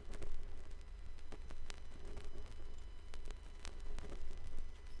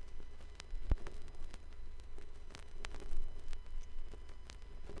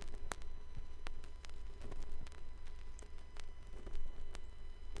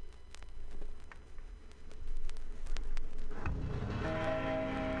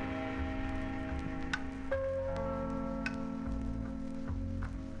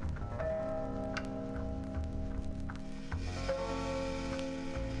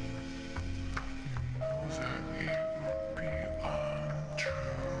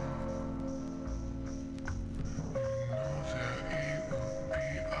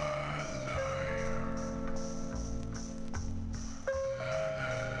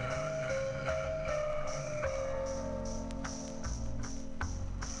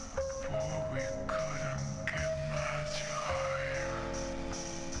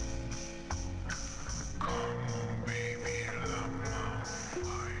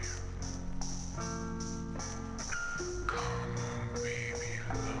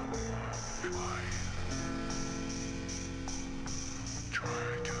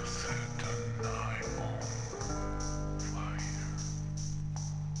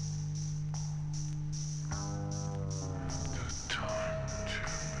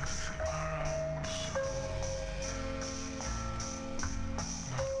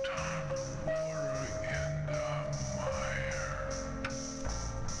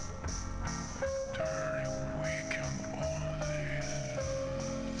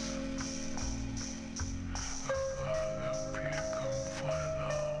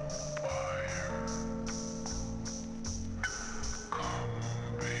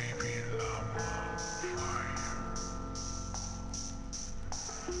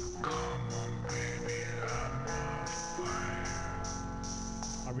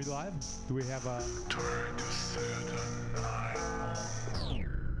 Are we live? Do we have a...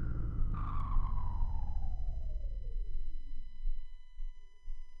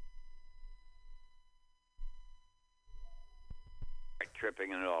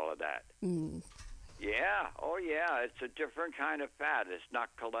 Tripping and all of that. Mm. Yeah, oh yeah, it's a different kind of fat. It's not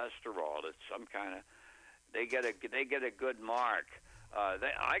cholesterol. It's some kind of. They get a good mark.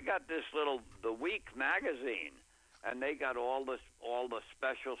 I got this The Week magazine, and they got all the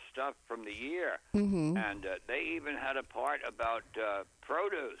special stuff from the year, Mm-hmm. and they even had a part about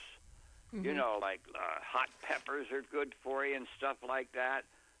produce. Mm-hmm. You know, like hot peppers are good for you and stuff like that.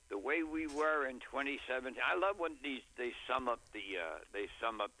 The way we were in 2017, I love when they sum up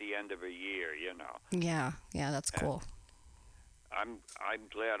the end of a year. You know. Yeah, that's cool. I'm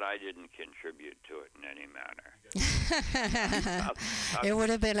glad I didn't contribute to it in any manner. It would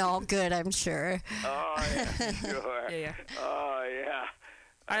have been all good, I'm sure. Oh yeah, sure. Yeah. Oh yeah.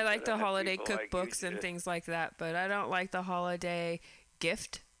 I like the Had holiday people like cookbooks you and to- things like that, but I don't like the holiday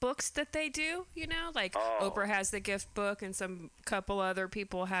gift books that they do, like Oprah has the gift book and some couple other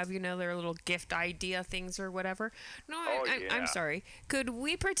people have, their little gift idea things or whatever. No, I'm sorry. Could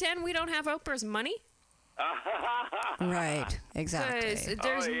we pretend we don't have Oprah's money? Right, exactly. Because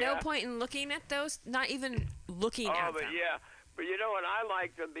there's no point in looking at those, not even looking at but them. but you know what? I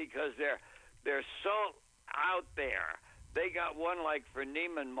like them because they're so out there. They got one like for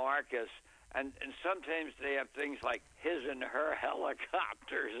Neiman Marcus, and sometimes they have things like his and her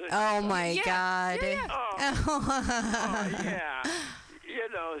helicopters. Oh my God! Yeah.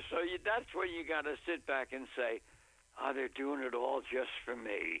 Yeah. So that's where you got to sit back and say, "Oh, they're doing it all just for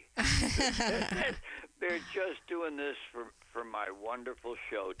me." They're just doing this for my wonderful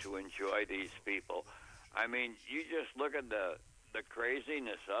show to enjoy these people. I mean, you just look at the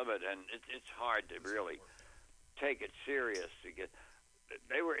craziness of it, and it's hard to really take it serious.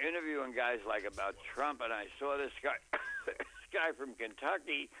 They were interviewing guys like about Trump, and I saw this guy, this guy from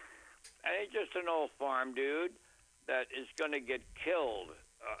Kentucky, and he's just an old farm dude that is going to get killed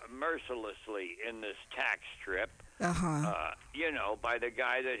mercilessly in this tax trip. By the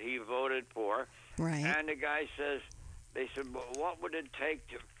guy that he voted for. Right. And the guy says, they said, well, what would it take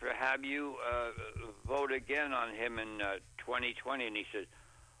to have you vote again on him in 2020? And he said,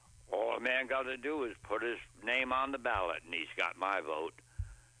 all a man got to do is put his name on the ballot, and he's got my vote.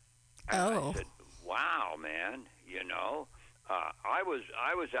 And I said, wow, man,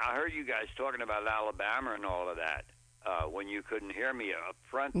 I heard you guys talking about Alabama and all of that when you couldn't hear me up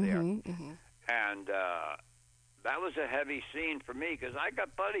front there. And that was a heavy scene for me because I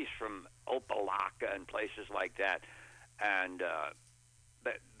got buddies from Opelika and places like that. And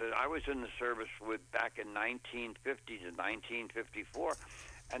that I was in the service with back in 1950 to 1954.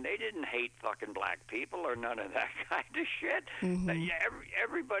 And they didn't hate fucking black people or none of that kind of shit.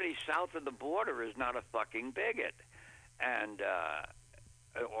 Everybody south of the border is not a fucking bigot, and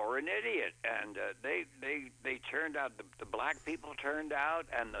or an idiot. And they turned out. The black people turned out,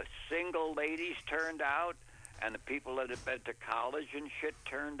 and the single ladies turned out, and the people that had been to college and shit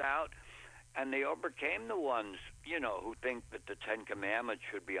turned out, and they overcame the ones who think that the Ten Commandments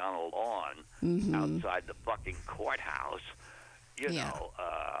should be on a lawn outside the fucking courthouse.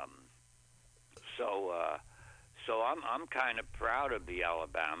 So I'm kind of proud of the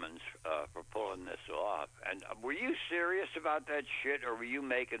Alabamans for pulling this off. And were you serious about that shit, or were you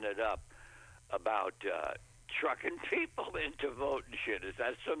making it up about trucking people into voting shit? Is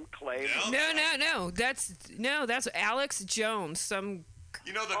that some claim? No. That's Alex Jones. The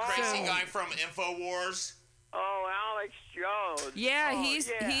crazy guy from InfoWars? Oh, Alex Jones. Yeah,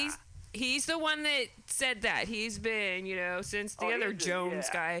 he's the one that said that. He's been, since the other Jones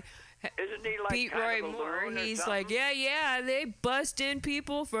guy Isn't he like beat kind Roy of a Moore. loon or He's something? like, yeah, they bust in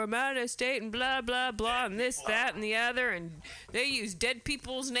people from out of state and blah, blah, blah, and this, that, and the other, and they use dead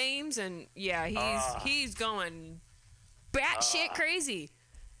people's names, and he's going batshit crazy.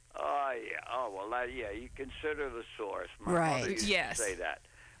 Oh, yeah. Oh, well, you consider the source. My Right. mother used Yes. to say that.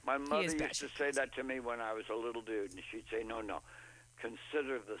 My mother used to batshit say that to me when I was a little dude, and she'd say, no,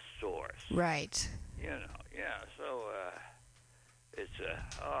 consider the source. Right. So, it's,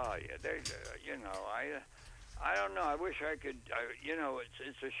 I don't know. I wish I could,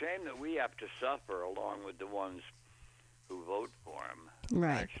 it's a shame that we have to suffer along with the ones who vote for him.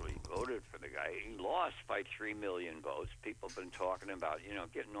 Right. Actually voted for the guy. He lost by 3 million votes. People have been talking about,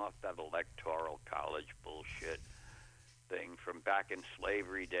 getting off that electoral college bullshit thing from back in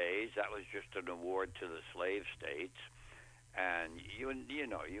slavery days. That was just an award to the slave states. And you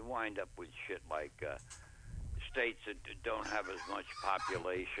wind up with shit like states that don't have as much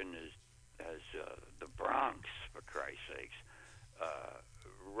population as the Bronx, for Christ's sakes,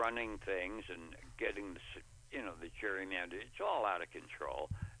 running things and getting the gerrymander. It's all out of control.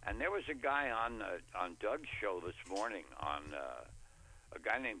 And there was a guy on Doug's show this morning on a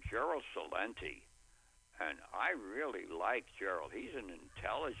guy named Gerald Salenti, and I really like Gerald. He's an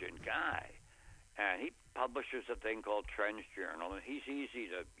intelligent guy, and he publishes a thing called Trends Journal, and he's easy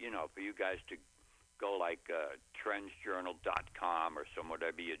to for you guys to go like trendsjournal.com or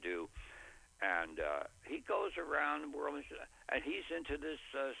whatever you do. And he goes around the world, and he's into this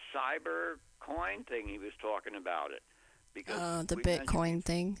cyber coin thing. He was talking about it because the Bitcoin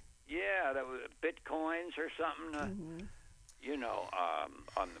thing. Yeah, that was Bitcoins or something.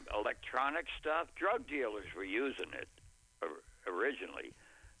 On the electronic stuff. Drug dealers were using it originally,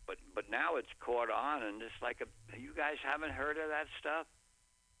 but now it's caught on, and it's like you guys haven't heard of that stuff?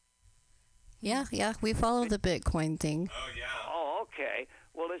 Yeah, we follow the Bitcoin thing. Oh, yeah. Oh, okay.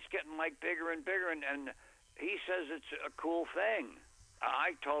 Well, it's getting like bigger and bigger, and he says it's a cool thing.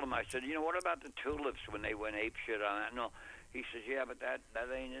 I told him, I said, what about the tulips when they went ape shit on that? No, he says, yeah, but that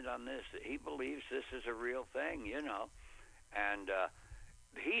ain't it on this. He believes this is a real thing, and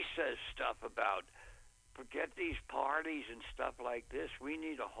he says stuff about forget these parties and stuff like this. We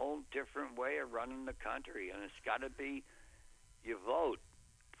need a whole different way of running the country, and it's got to be you vote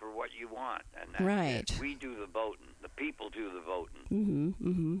for what you want, and that's right. it. We do the voting. The people do the voting.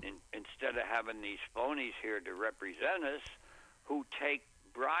 Instead of having these phonies here to represent us, who take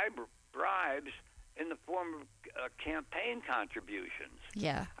bribes in the form of campaign contributions.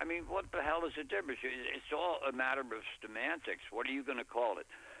 Yeah. I mean, what the hell is the difference? It's all a matter of semantics. What are you going to call it?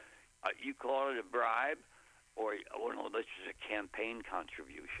 You call it a bribe, or no, this is a campaign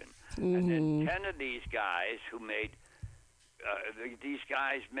contribution. And then 10 of these guys who made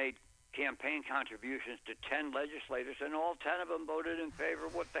campaign contributions to 10 legislators, and all 10 of them voted in favor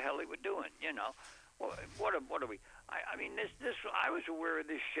of what the hell they were doing. Well, what are we? I mean, this. I was aware of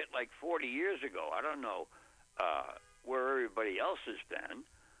this shit like 40 years ago. I don't know where everybody else has been,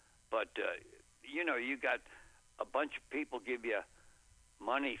 but you got a bunch of people give you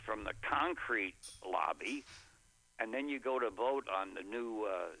money from the concrete lobby, and then you go to vote on the new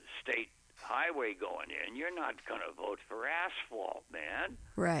state highway going in. You're not going to vote for asphalt, man.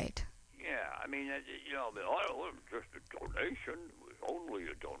 Right. Yeah, I mean, just a donation. Only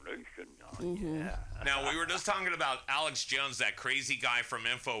a donation. Yeah. Now, we were just talking about Alex Jones, that crazy guy from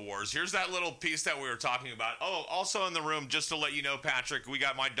InfoWars. Here's that little piece that we were talking about. Oh, also in the room, just to let you know, Patrick, we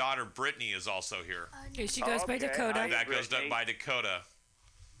got my daughter, Brittany, is also here. Yeah, she goes by Dakota. Hi, that goes Brittany. by Dakota.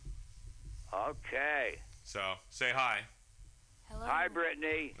 Okay. So, say hi. Hello. Hi,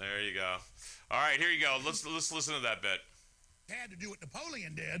 Brittany. There you go. All right, here you go. Let's listen to that bit. Had to do what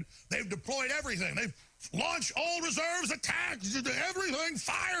Napoleon did. They've deployed everything. They've launched all reserves, attacks, everything.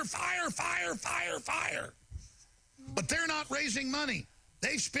 Fire, fire, fire, fire, fire. But they're not raising money.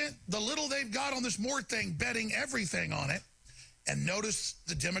 They've spent the little they've got on this Moore thing, betting everything on it. And notice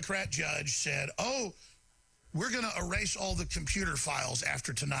the Democrat judge said, oh, we're going to erase all the computer files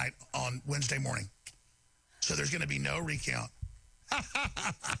after tonight on Wednesday morning. So there's going to be no recount.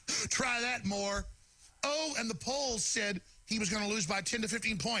 Try that, Moore. Oh, and the polls said he was going to lose by 10 to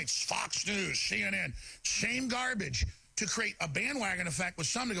 15 points. Fox News, CNN, same garbage to create a bandwagon effect with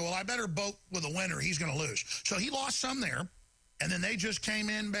some to go, well, I better vote with a winner. He's going to lose. So he lost some there. And then they just came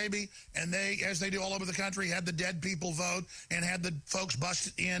in, baby, and they, as they do all over the country, had the dead people vote and had the folks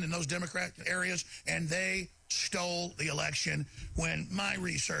busted in those Democrat areas, and they stole the election when my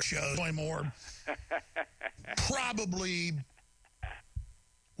research shows Roy Moore probably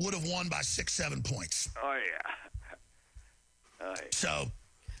would have won by 6-7 points. Oh, yeah. So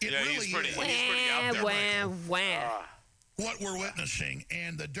it really he's pretty is. out there. What we're witnessing,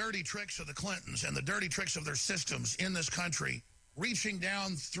 and the dirty tricks of the Clintons and the dirty tricks of their systems in this country, reaching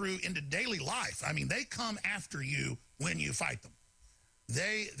down through into daily life. I mean, they come after you when you fight them.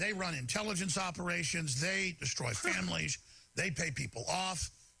 They run intelligence operations. They destroy families. They pay people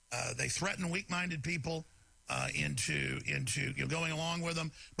off. They threaten weak-minded people into going along with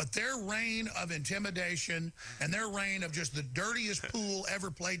them. But their reign of intimidation and their reign of just the dirtiest pool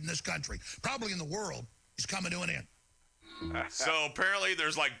ever played in this country, probably in the world, is coming to an end. So apparently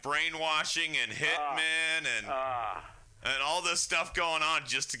there's like brainwashing and hitmen and all this stuff going on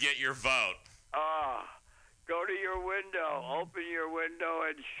just to get your vote. Go to your window, open your window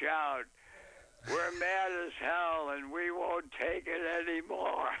and shout, "We're mad as hell and we won't take it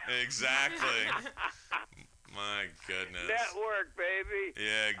anymore." Exactly. My goodness. Network, baby.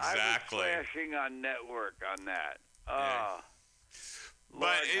 Yeah, exactly. I was flashing on network on that.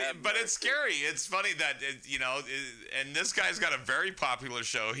 But it's scary. It's funny that, and this guy's got a very popular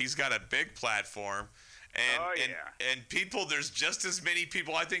show. He's got a big platform. And people, there's just as many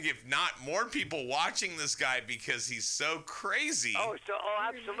people, I think, if not more people watching this guy because he's so crazy.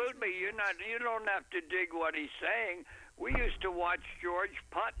 Absolutely. You don't have to dig what he's saying. We used to watch George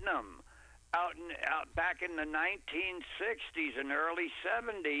Putnam out back in the 1960s and early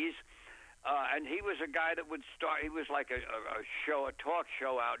 70s. And he was a guy that would start. He was like a talk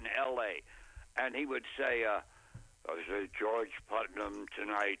show out in L.A. And he would say, "George Putnam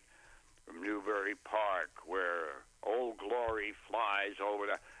tonight from Newbury Park, where Old Glory flies over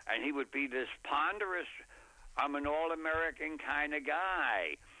the." And he would be this ponderous, I'm an all-American kind of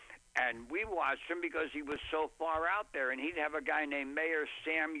guy. And we watched him because he was so far out there. And he'd have a guy named Mayor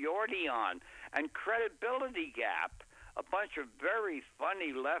Sam Yorty on. And Credibility Gap a bunch of very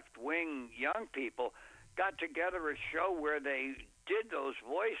funny left-wing young people got together a show where they did those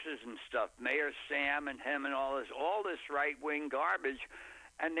voices and stuff, Mayor Sam and him and all this right-wing garbage,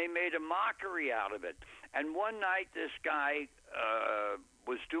 and they made a mockery out of it. And one night this guy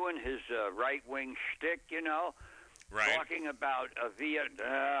was doing his right-wing shtick, you know, talking about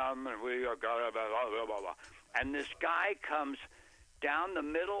Vietnam, and we are blah, blah, blah, blah, blah. And this guy comes down the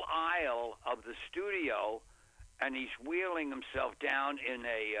middle aisle of the studio, and he's wheeling himself down in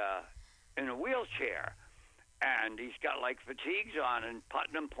a wheelchair. And he's got, like, fatigues on, and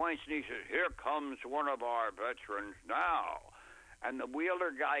Putnam points, and he says, "Here comes one of our veterans now." And the wheeler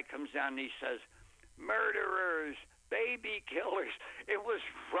guy comes down, and he says, "Murderers, baby killers." It was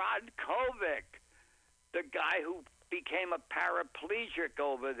Rod Kovic, the guy who became a paraplegic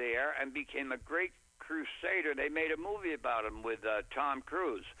over there and became a great crusader. They made a movie about him with Tom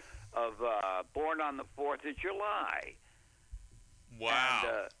Cruise of Born on the 4th of July. Wow.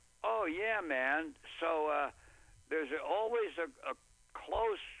 And, oh, yeah, man. So there's always a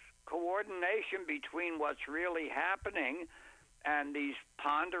close coordination between what's really happening and these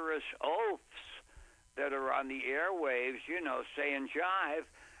ponderous oaths that are on the airwaves, you know, saying jive.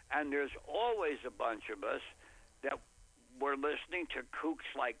 And there's always a bunch of us that were listening to kooks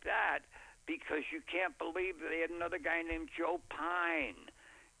like that because you can't believe they had another guy named Joe Pine.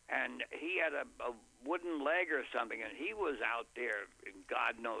 And he had a wooden leg or something, and he was out there in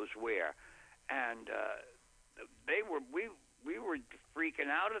God knows where. And we were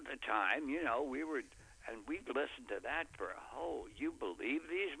freaking out at the time, you know. And we'd listened to that for you believe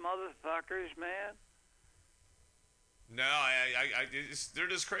these motherfuckers, man? No, they're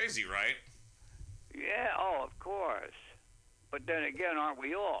just crazy, right? Yeah, of course. But then again, aren't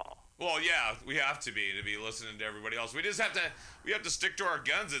we all? Well, yeah, we have to be listening to everybody else. We just have to stick to our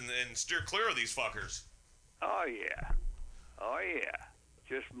guns and steer clear of these fuckers. Oh yeah.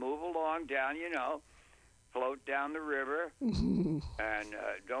 Just move along down, you know, float down the river, and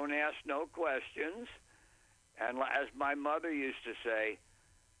don't ask no questions. And as my mother used to say,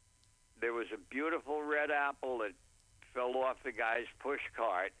 there was a beautiful red apple that fell off the guy's push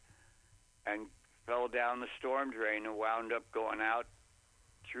cart and fell down the storm drain and wound up going out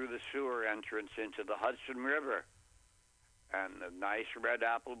through the sewer entrance into the Hudson River. And the nice red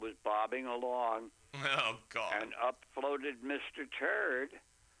apple was bobbing along. Oh, God. And up floated Mr. Turd.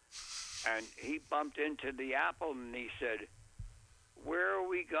 And he bumped into the apple and he said, "Where are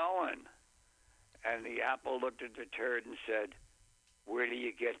we going?" And the apple looked at the turd and said, "Where do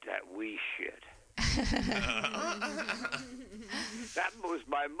you get that wee shit?" That was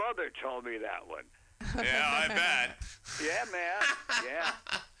my mother told me that one. Yeah, I bet. Yeah, man. Yeah.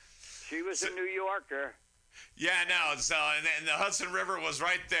 She was a New Yorker. Yeah, no. So, and the Hudson River was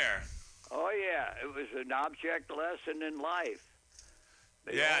right there. Oh, yeah. It was an object lesson in life.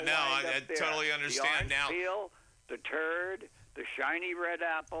 They I totally understand the now. Peel, the turd, the shiny red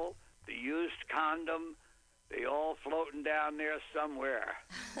apple, the used condom, they all floating down there somewhere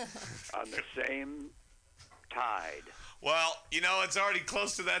on the same tide. Well, you know, it's already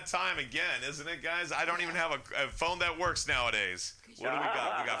close to that time again, isn't it, guys? I don't even have a phone that works nowadays. What do we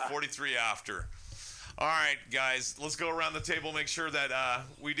got? We got 43 after. All right, guys, let's go around the table, make sure that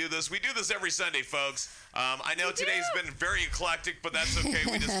we do this. We do this every Sunday, folks. I know today's been very eclectic, but that's okay.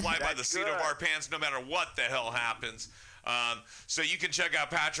 We just fly by the seat of our pants no matter what the hell happens. So you can check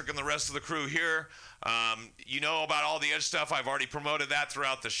out Patrick and the rest of the crew here. You know about all the Edge stuff. I've already promoted that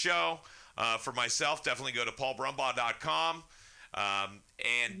throughout the show. For myself, definitely go to paulbrumbaugh.com.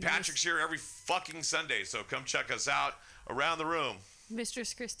 And Patrick's here every fucking Sunday, so come check us out around the room.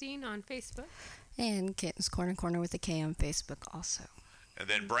 Mistress Christine on Facebook. And Kitten's Corner with the K on Facebook also. And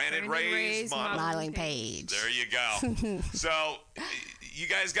then Brandon Ray's modeling page. There you go. So, you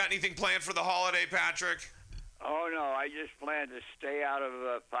guys got anything planned for the holiday, Patrick? Oh, no, I just plan to stay out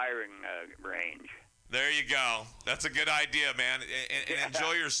of firing range. There you go. That's a good idea, man. And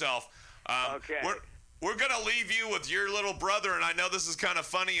enjoy yourself. Okay. We're going to leave you with your little brother, and I know this is kind of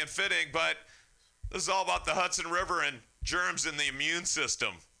funny and fitting, but this is all about the Hudson River and germs in the immune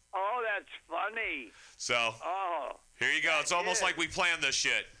system. Oh, that's funny. So, here you go. It's almost like we planned this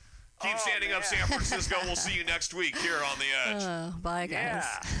shit. Keep standing up, San Francisco. We'll see you next week here on The Edge. Bye, guys.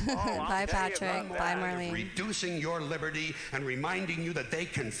 Bye, Patrick. Bye, Marlene. Reducing your liberty and reminding you that they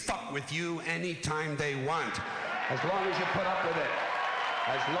can fuck with you anytime they want. As long as you put up with it.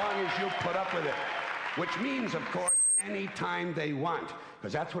 As long as you put up with it. Which means, of course... anytime they want.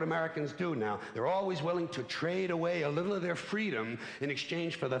 Because that's what Americans do now. They're always willing to trade away a little of their freedom in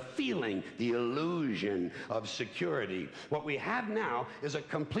exchange for the feeling, the illusion of security. What we have now is a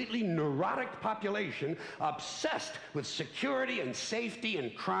completely neurotic population obsessed with security and safety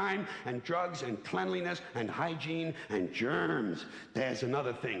and crime and drugs and cleanliness and hygiene and germs. There's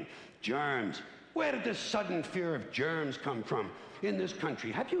another thing, germs. Where did this sudden fear of germs come from in this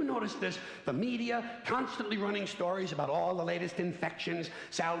country? Have you noticed this? The media constantly running stories about all the latest infections,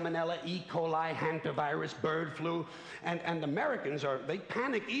 salmonella, E. coli, hantavirus, bird flu, and Americans they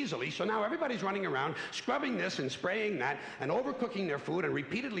panic easily, so now everybody's running around scrubbing this and spraying that and overcooking their food and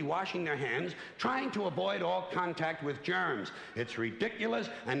repeatedly washing their hands, trying to avoid all contact with germs. It's ridiculous,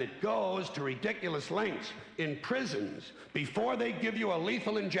 and it goes to ridiculous lengths. In prisons, before they give you a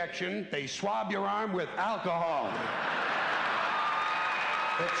lethal injection, they swab your arm with alcohol.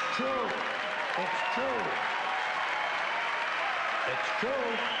 It's true. It's true. It's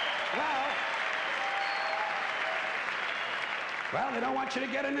true. Well, they don't want you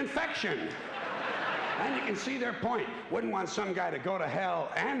to get an infection. And you can see their point. Wouldn't want some guy to go to hell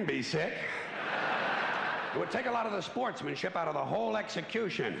and be sick. It would take a lot of the sportsmanship out of the whole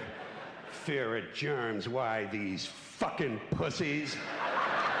execution. Fear of germs, why, these fucking pussies.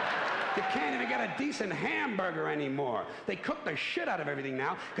 You can't even get a decent hamburger anymore. They cook the shit out of everything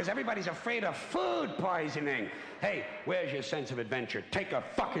now because everybody's afraid of food poisoning. Hey, where's your sense of adventure? Take a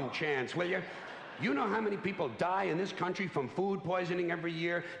fucking chance, will you? You know how many people die in this country from food poisoning every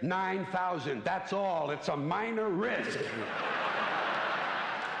year? 9,000. That's all. It's a minor risk.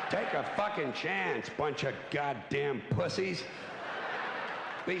 Take a fucking chance, bunch of goddamn pussies.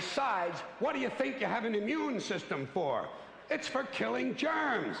 Besides, what do you think you have an immune system for? It's for killing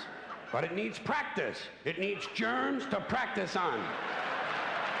germs. But it needs practice. It needs germs to practice on.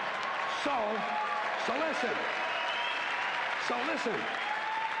 So listen.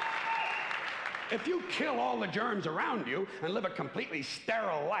 If you kill all the germs around you and live a completely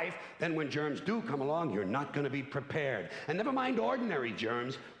sterile life, then when germs do come along, you're not going to be prepared. And never mind ordinary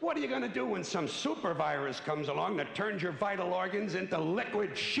germs, what are you going to do when some super virus comes along that turns your vital organs into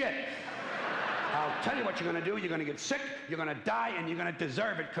liquid shit? I'll tell you what you're going to do. You're going to get sick, you're going to die, and you're going to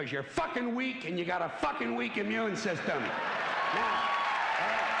deserve it because you're fucking weak and you got a fucking weak immune system. Now,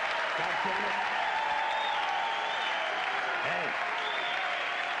 God damn it. Hey.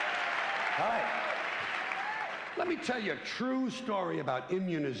 All right. Let me tell you a true story about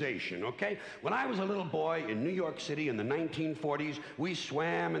immunization, okay? When I was a little boy in New York City in the 1940s, we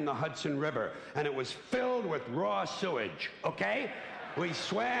swam in the Hudson River, and it was filled with raw sewage, okay? We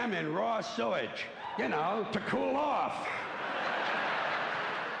swam in raw sewage, you know, to cool off.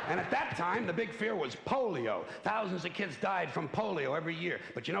 And at that time, the big fear was polio. Thousands of kids died from polio every year.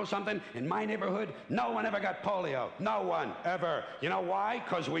 But you know something? In my neighborhood, no one ever got polio. No one, ever. You know why?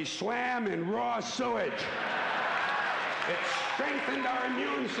 Because we swam in raw sewage. It strengthened our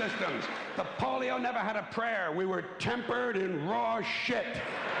immune systems. The polio never had a prayer. We were tempered in raw shit.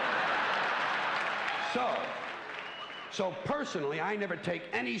 So personally, I never take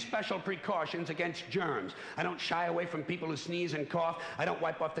any special precautions against germs. I don't shy away from people who sneeze and cough. I don't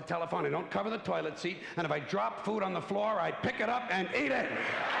wipe off the telephone. I don't cover the toilet seat. And if I drop food on the floor, I pick it up and eat it.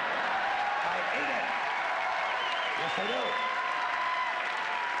 I eat it. Yes, I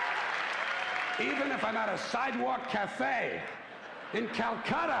do. Even if I'm at a sidewalk cafe in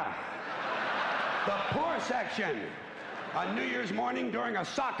Calcutta, the poor section, on New Year's morning during a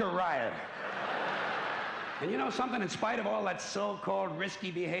soccer riot. And you know something? In spite of all that so-called risky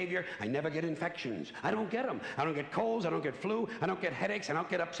behavior, I never get infections. I don't get them. I don't get colds. I don't get flu. I don't get headaches. I don't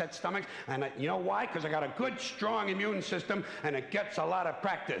get upset stomachs. And you know why? Because I got a good, strong immune system, and it gets a lot of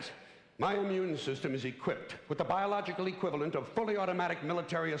practice. My immune system is equipped with the biological equivalent of fully automatic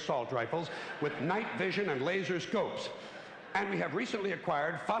military assault rifles with night vision and laser scopes. And we have recently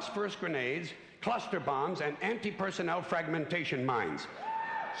acquired phosphorus grenades, cluster bombs, and anti-personnel fragmentation mines.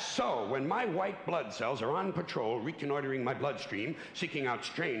 So, when my white blood cells are on patrol, reconnoitering my bloodstream, seeking out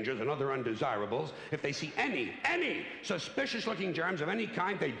strangers and other undesirables, if they see any suspicious-looking germs of any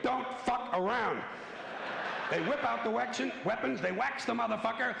kind, they don't fuck around. They whip out the weapons, they wax the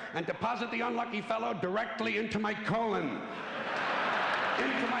motherfucker, and deposit the unlucky fellow directly into my colon.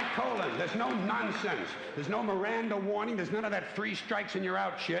 Into my colon. There's no nonsense. There's no Miranda warning. There's none of that 3 strikes and you're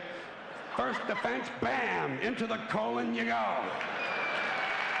out shit. First defense, bam, into the colon you go.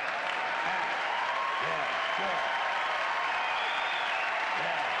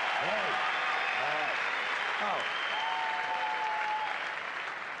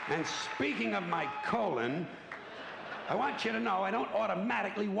 And speaking of my colon, I want you to know I don't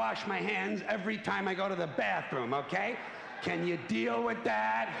automatically wash my hands every time I go to the bathroom, okay? Can you deal with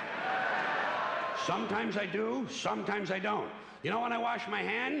that? Sometimes I do, sometimes I don't. You know when I wash my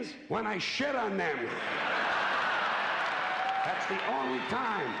hands? When I shit on them. That's the only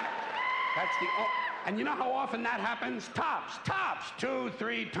time. And you know how often that happens? Tops, 2,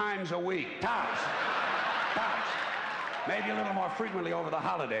 3 times a week. Tops. Maybe a little more frequently over the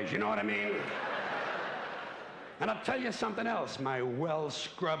holidays, you know what I mean? And I'll tell you something else, my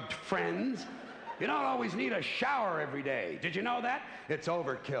well-scrubbed friends. You don't always need a shower every day. Did you know that? It's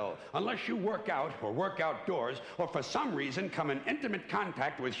overkill. Unless you work out or work outdoors or for some reason come in intimate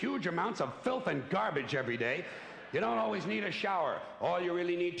contact with huge amounts of filth and garbage every day, you don't always need a shower. All you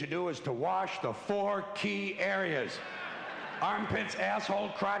really need to do is to wash the 4 key areas. Armpits, asshole,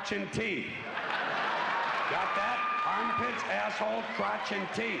 crotch, and teeth. Got that? Armpits, asshole, crotch, and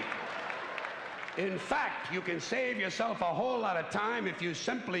teeth. In fact, you can save yourself a whole lot of time if you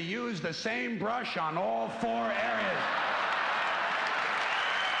simply use the same brush on all 4 areas.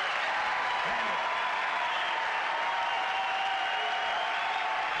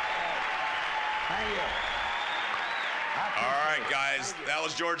 Thank you. All right, guys, that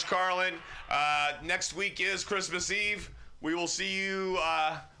was George Carlin. Next week is Christmas Eve. We will see you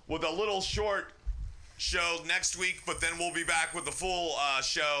with a little short show next week, but then we'll be back with the full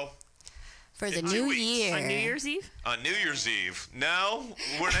show. For the new year. On New Year's Eve? On New Year's Eve. No?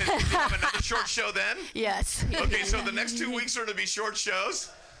 We're going to have another short show then? Yes. Okay, so the next 2 weeks are to be short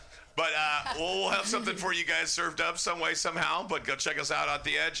shows. But we'll have something for you guys served up some way, somehow. But go check us out at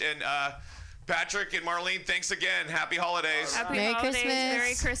The Edge. And Patrick and Marlene, thanks again. Happy holidays. Merry Christmas.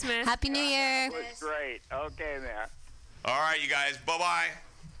 Merry Christmas. Happy New Year. That was great. Okay, man. All right, you guys. Bye-bye.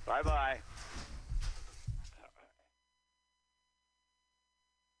 Bye-bye.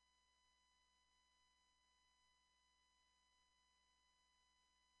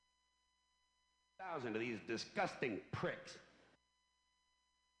 Thousand of these disgusting pricks.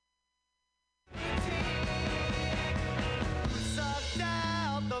 Who sucked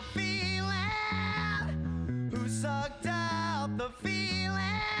out the feeling? Who sucked out the feeling?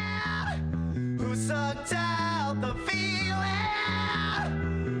 Who sucked out the feeling?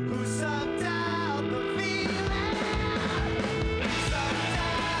 Who sucked out the feeling? Who sucked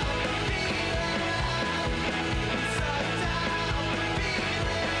out the feeling?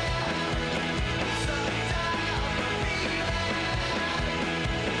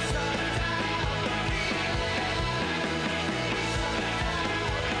 Who sucked out the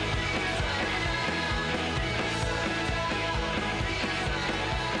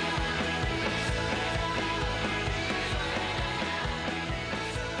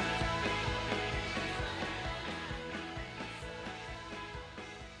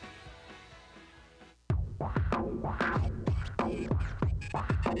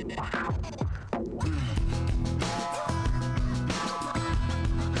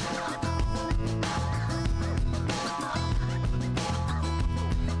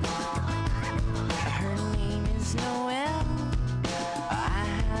Her name is Noelle. I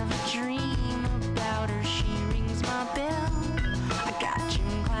have a dream about her. She rings my bell. I got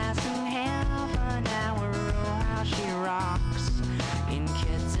gym class in half an hour. Oh, how she rocks in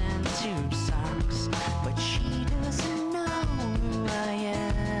kids and tube socks. But she doesn't know who I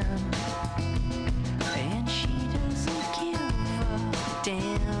am, and she doesn't give a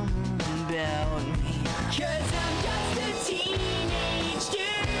damn about me. 'Cause I'm just a teenage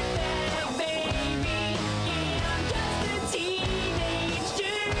dirtbag, baby. Yeah, I'm just a teenage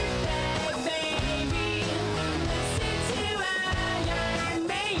dirtbag, baby. Listen to Iron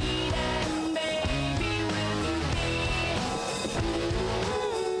Maiden, baby, with me.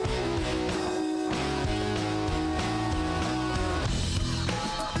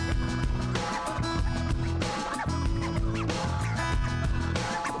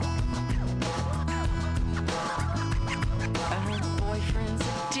 Her boyfriend's a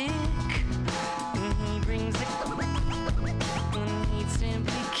dick. He brings it when he'd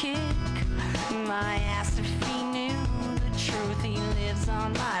simply kick my ass if he knew the truth. He lives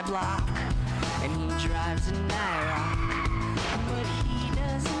on my block and he drives an IROC, but he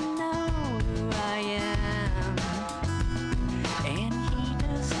doesn't know who I am, and he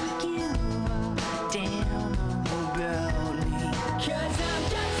doesn't give a damn about me. 'Cause I'm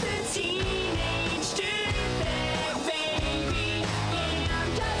just a teenage dirtbag, baby. Yeah, I'm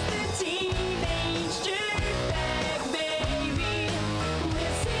just a teenage dirtbag, baby.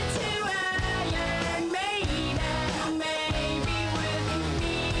 Listen to Iron Maiden, baby, with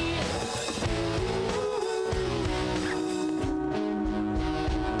me.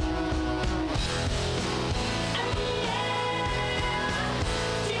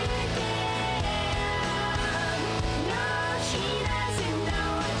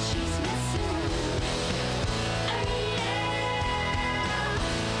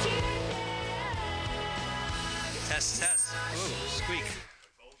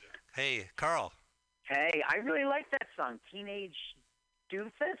 Hey, Carl. Hey, I really like that song, Teenage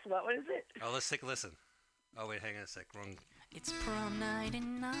Doofus. What was it? Oh, let's take a listen. Oh, wait, hang on a sec. Wrong. It's prom night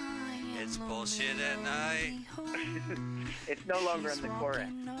and night. It's bullshit at night. It's no longer in the chorus.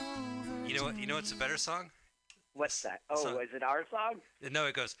 You know what? You know what's a better song? What's that? Oh, is it our song? No,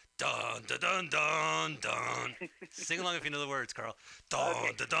 it goes dun dun dun dun dun. Sing along if you know the words, Carl.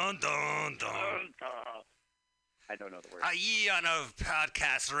 Dun dun dun dun dun. I don't know the words. Are ye on a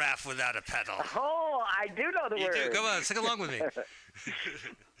podcast raft without a pedal? Oh, I do know the words. You do. Come on, sing along with me.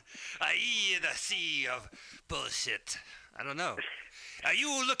 Are ye in a sea of bullshit? I don't know. Are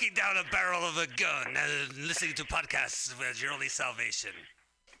you looking down a barrel of a gun and listening to podcasts as your only salvation?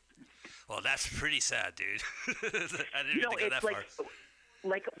 Well, that's pretty sad, dude. I didn't even go that far.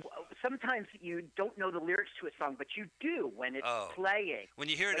 Like sometimes you don't know the lyrics to a song, but you do when it's playing. When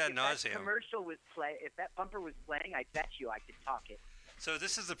you hear it ad nauseum. If that commercial was if that bumper was playing, I bet you I could talk it. So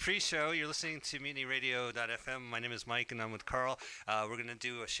this is the pre-show. You're listening to MutinyRadio.fm. My name is Mike, and I'm with Carl. We're going to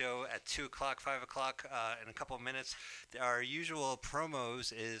do a show at 2 o'clock, 5 o'clock in a couple of minutes. Our usual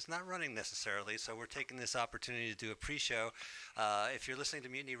promos is not running necessarily, so we're taking this opportunity to do a pre-show. If you're listening to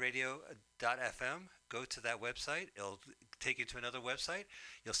MutinyRadio.fm, go to that website. It'll take you to another website.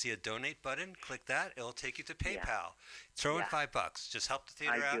 You'll see a donate button. Click that. It'll take you to PayPal. Yeah. Throw in $5. Just help the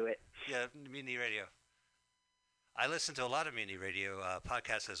theater out. I do it. Yeah, Mutiny Radio. I listen to a lot of Mutiny Radio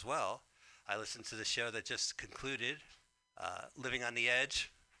podcasts as well. I listened to the show that just concluded, Living on the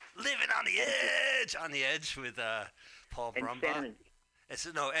Edge. Living on the Edge! On the Edge with Paul Brumbaugh.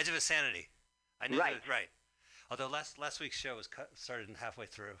 Insanity. Edge of Insanity. I knew Right. Right. Although last week's show was started halfway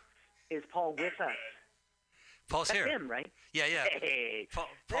through. Is Paul with us? Paul's That's here. him, right? Yeah, yeah. Hey, Paul,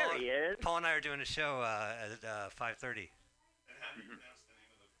 there he is. Paul and I are doing a show at 5:30.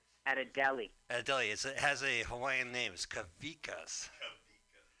 At a deli. At a deli. It has a Hawaiian name. It's Kavika's.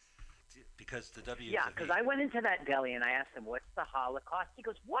 Because the W is Yeah, a V. because I went into that deli and I asked him, "What's the Holocaust?" He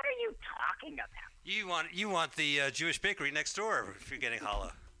goes, "What are you talking about?" You want the Jewish bakery next door if you're getting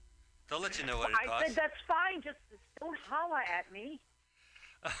challah. They'll let you know what it I costs. said, "That's fine. Just don't holla at me."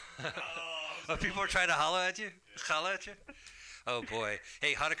 Oh, people are trying to holla at you? Holla at you? Oh, boy.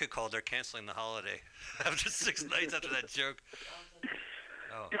 Hey, Hanukkah called. They're canceling the holiday after 6 nights after that joke.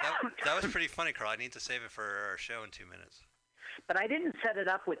 Oh, that was pretty funny, Carl. I need to save it for our show in 2 minutes. But I didn't set it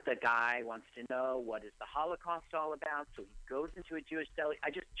up with the guy wants to know what is the Holocaust all about, so he goes into a Jewish deli.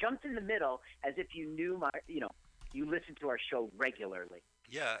 I just jumped in the middle as if you knew you listen to our show regularly.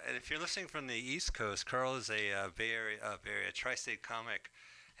 Yeah, and if you're listening from the East Coast, Carl is a Bay Area tri-state comic,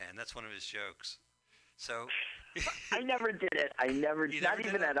 and that's one of his jokes. So I never did it. Not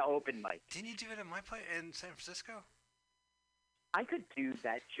even at an open mic. Didn't you do it at my place in San Francisco? I could do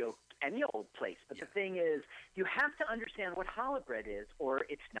that joke any old place, but the thing is, you have to understand what challah bread is, or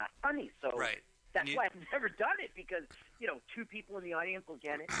it's not funny. So that's why I've never done it, because 2 people in the audience will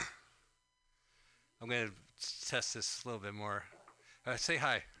get it. I'm going to test this a little bit more. Say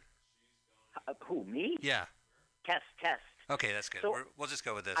hi. Who, me? Yeah. Test. Okay, that's good. So We'll just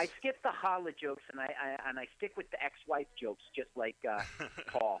go with this. I skip the challah jokes and I stick with the ex-wife jokes, just like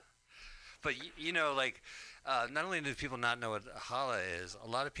Paul. But not only do people not know what challah is, a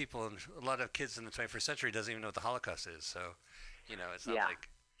lot of kids in the 21st century doesn't even know what the Holocaust is. So, it's not like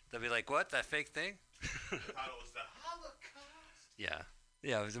they'll be like, "What? That fake thing?" How was the Holocaust? Yeah,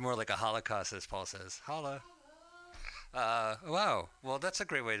 it was more like a Holocaust, as Paul says. Holla. Wow. Well, that's a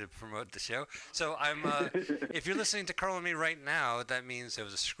great way to promote the show. So if you're listening to Carl and me right now, that means there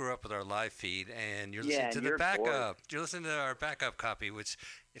was a screw up with our live feed, and you're listening to the backup. Bored. You're listening to our backup copy, which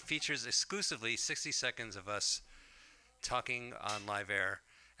it features exclusively 60 seconds of us talking on live air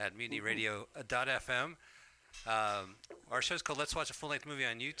at MutinyRadio.fm. Our show's called Let's Watch a Full-Length Movie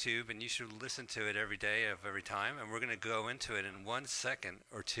on YouTube, and you should listen to it every day of every time. And we're going to go into it in 1 second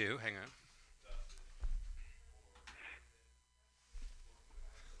or two. Hang on.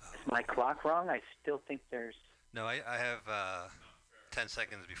 Is my clock wrong? I still think there's... No, I have 10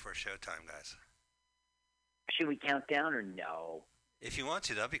 seconds before showtime, guys. Should we count down or no? If you want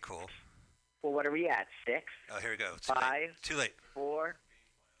to, that'd be cool. Well, what are we at? 6? Oh, here we go. 5. Too late. 4.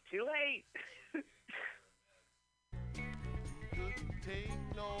 Too late. Couldn't take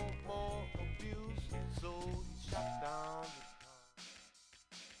no more abuse, so he shut down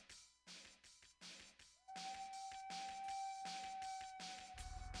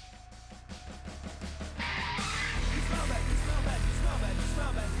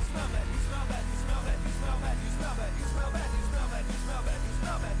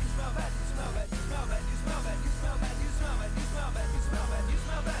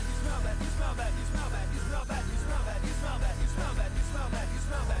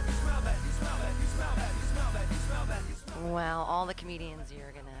the comedians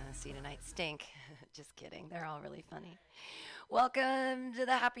you're going to see tonight stink. Just kidding. They're all really funny. Welcome to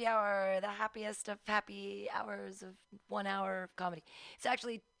the happy hour, the happiest of happy hours of 1 hour of comedy. It's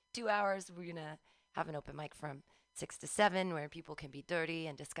actually 2 hours. We're going to have an open mic from 6 to 7 where people can be dirty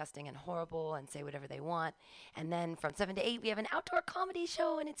and disgusting and horrible and say whatever they want. And then from 7 to 8, we have an outdoor comedy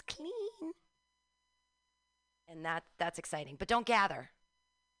show and it's clean. And that's exciting. But don't gather.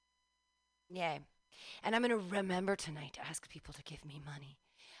 Yay. And I'm going to remember tonight to ask people to give me money.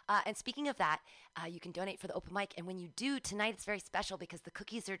 And speaking of that, you can donate for the open mic. And when you do, tonight it's very special because the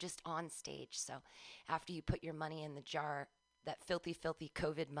cookies are just on stage. So after you put your money in the jar, that filthy, filthy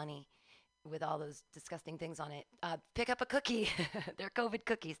COVID money with all those disgusting things on it, pick up a cookie. They're COVID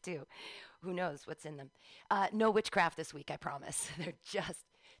cookies, too. Who knows what's in them? No witchcraft this week, I promise. They're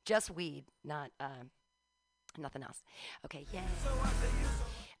just weed, not nothing else. Okay, yay.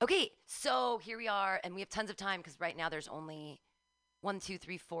 Okay, so here we are, and we have tons of time because right now there's only 1, 2,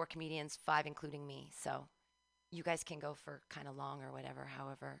 3, 4 comedians, 5 including me. So you guys can go for kind of long or whatever.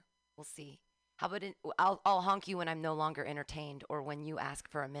 However, we'll see. How about I'll honk you when I'm no longer entertained or when you ask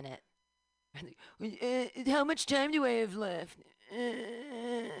for a minute. How much time do I have left?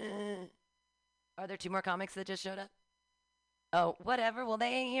 Are there 2 more comics that just showed up? Oh, whatever. Well, they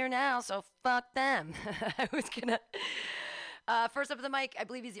ain't here now, so fuck them. I was gonna. First up at the mic, I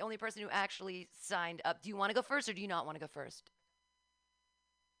believe he's the only person who actually signed up. Do you want to go first or do you not want to go first?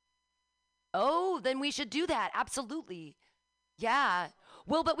 Oh, then we should do that. Absolutely. Yeah.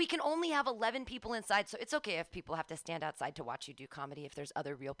 Well, but we can only have 11 people inside, so it's okay if people have to stand outside to watch you do comedy if there's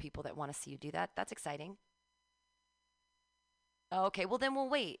other real people that want to see you do that. That's exciting. Okay, well, then we'll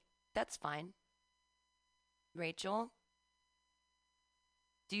wait. That's fine. Rachel?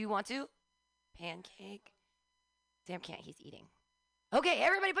 Do you want to? Pancake? Sam can't. He's eating. Okay,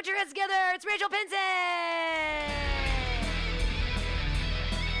 everybody put your heads together. It's Rachel Pinson!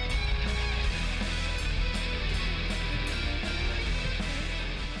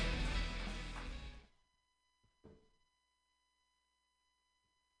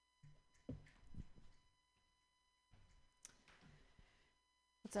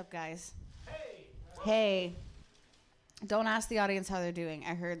 What's up, guys? Hey. Don't ask the audience how they're doing.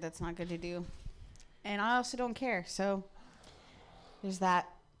 I heard that's not good to do. And I also don't care, so there's that.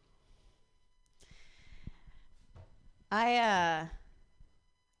 I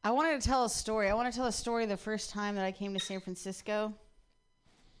wanted to tell a story. I want to tell a story the first time that I came to San Francisco.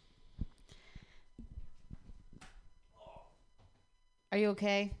 Are you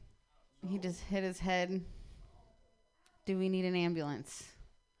okay? He just hit his head. Do we need an ambulance?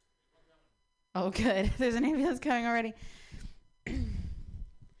 Oh, good. There's an ambulance coming already.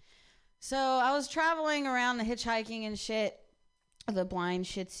 So I was traveling around the hitchhiking and shit. The blind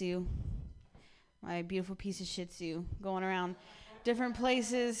Shih Tzu. My beautiful piece of Shih Tzu. Going around different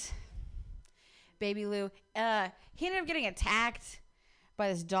places. Baby Lou. He ended up getting attacked by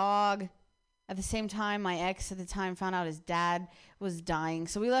this dog. At the same time, my ex at the time found out his dad was dying.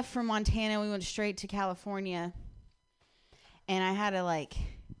 So we left from Montana. We went straight to California. And I had to,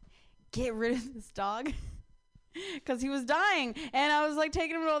 get rid of this dog because he was dying. And I was,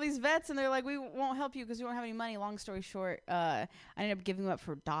 taking him to all these vets, and they're like, we won't help you because we don't have any money. Long story short, I ended up giving him up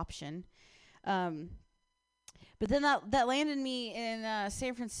for adoption. But then that landed me in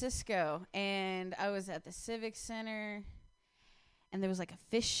San Francisco, and I was at the Civic Center, and there was, a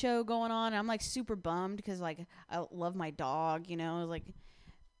fish show going on. And I'm, super bummed because, I love my dog, you know. It was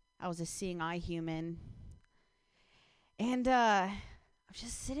I was a seeing eye human. And I'm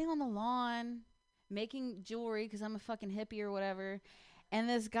just sitting on the lawn making jewelry because I'm a fucking hippie or whatever. And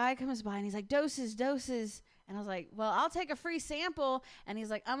this guy comes by and he's like, doses. And I was like, well, I'll take a free sample. And he's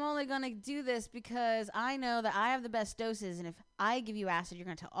like, I'm only going to do this because I know that I have the best doses. And if I give you acid, you're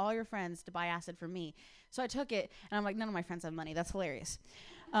going to tell all your friends to buy acid from me. So I took it. And I'm like, none of my friends have money. That's hilarious.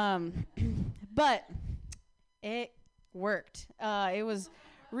 But it worked. It was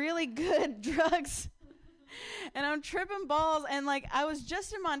really good drugs. And I'm tripping balls, and I was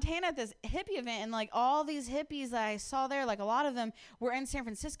just in Montana at this hippie event, and all these hippies that I saw there, a lot of them were in San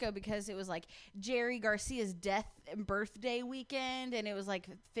Francisco because it was Jerry Garcia's death and birthday weekend, and it was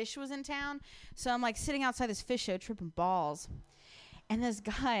Fish was in town. So I'm sitting outside this Fish show tripping balls, and this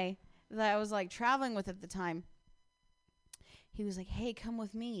guy that I was traveling with at the time, he was like, hey, come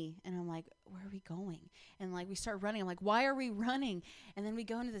with me. And I'm like, where are we going? And we start running. I'm like, why are we running? And then we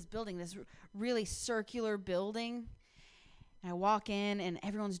go into this building, this really circular building. And I walk in and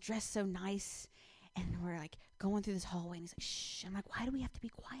everyone's dressed so nice. And we're going through this hallway and he's like, shh. I'm like, why do we have to be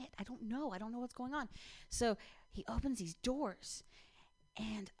quiet? I don't know what's going on. So he opens these doors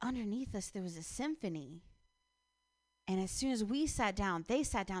and underneath us there was a symphony. And as soon as we sat down, they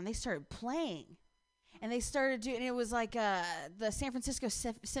started playing. And they started doing, it was like the San Francisco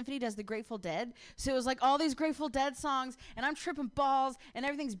Symphony does the Grateful Dead. So it was like all these Grateful Dead songs, and I'm tripping balls, and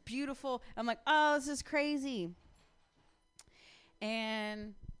everything's beautiful. I'm like, oh, this is crazy.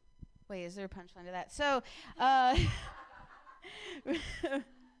 And, wait, is there a punchline to that? So,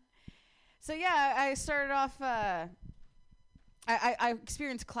 so yeah, I started off, I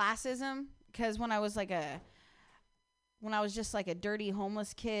experienced classism, because when I was just like a dirty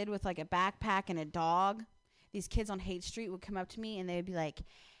homeless kid with like a backpack and a dog, these kids on Haight Street would come up to me and they'd be like,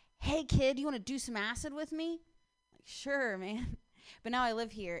 hey kid, you want to do some acid with me? Like, sure, man. But now I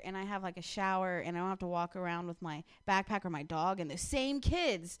live here and I have like a shower and I don't have to walk around with my backpack or my dog, and the same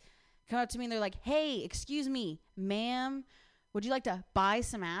kids come up to me and they're like, hey, excuse me, ma'am, would you like to buy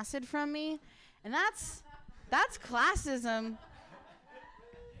some acid from me? And that's classism.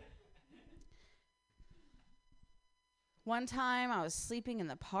 One time I was sleeping in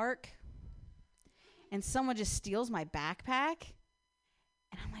the park and someone just steals my backpack.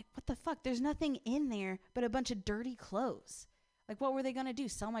 And I'm like, what the fuck? There's nothing in there but a bunch of dirty clothes. Like, what were they going to do?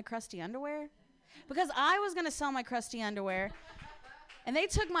 Sell my crusty underwear? Because I was going to sell my crusty underwear. And they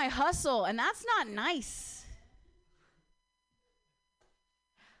took my hustle, and that's not nice.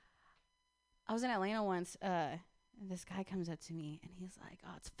 I was in Atlanta once. This guy comes up to me, and he's like,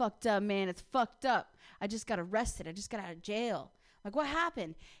 oh, it's fucked up, man. It's fucked up. I just got arrested. I just got out of jail. I'm like, what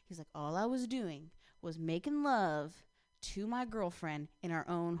happened? He's like, all I was doing was making love to my girlfriend in our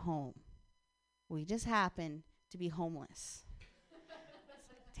own home. We just happened to be homeless.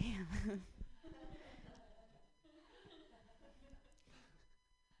 Damn.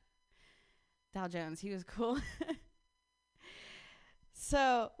 Dow Jones, he was cool.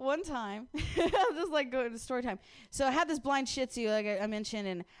 So one time, I'll just like go into story time. So I had this blind Shih Tzu, like I mentioned,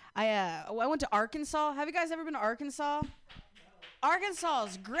 and I went to Arkansas. Have you guys ever been to Arkansas? No. Arkansas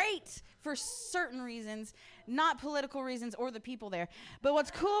is great for certain reasons, not political reasons or the people there. But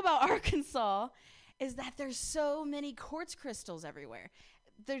what's cool about Arkansas is that there's so many quartz crystals everywhere.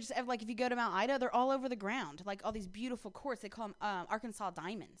 There's like if you go to Mount Ida, they're all over the ground, like all these beautiful quartz. They call them Arkansas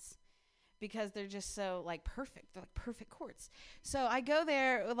diamonds, because they're just so like perfect. They're like perfect quartz. So I go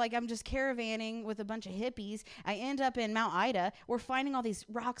there, like I'm just caravanning with a bunch of hippies. I end up in Mount Ida. We're finding all these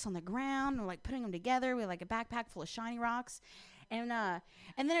rocks on the ground. We're like putting them together. We have like a backpack full of shiny rocks. And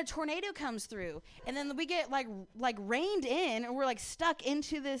then a tornado comes through. And then we get like rained in, and we're like stuck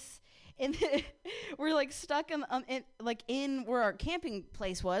into this, we're like stuck in where our camping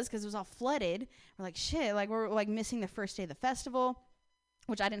place was, because it was all flooded. We're like, shit, like we're like missing the first day of the festival,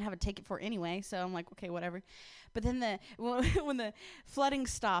 which I didn't have a ticket for anyway, so I'm like, okay, whatever. But then when the flooding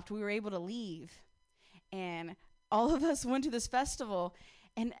stopped, we were able to leave. And all of us went to this festival,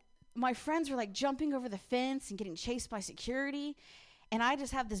 and my friends were like jumping over the fence and getting chased by security. And I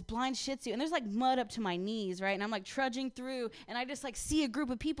just have this blind Shih Tzu, and there's like mud up to my knees, right? And I'm like trudging through, and I just like see a group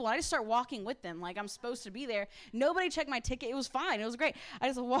of people. I just start walking with them like I'm supposed to be there. Nobody checked my ticket. It was fine. It was great. I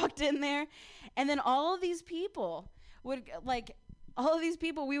just walked in there, and then all of these people would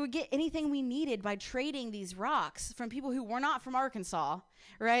we would get anything we needed by trading these rocks from people who were not from Arkansas,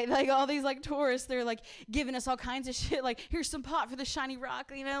 right? Like all these like tourists, they're like giving us all kinds of shit. Like, here's some pot for the shiny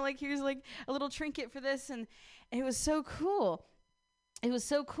rock, you know, like here's like a little trinket for this. And it was so cool. It was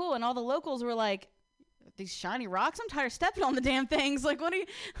so cool. And all the locals were like, these shiny rocks? I'm tired of stepping on the damn things. Like, what are you,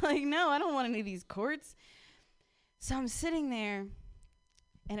 like, no, I don't want any of these quartz. So I'm sitting there,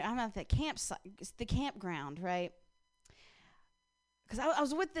 and I'm at the campsite, the campground, right? Because I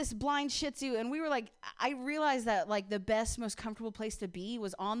was with this blind Shih Tzu, and we were like, I realized that like the best, most comfortable place to be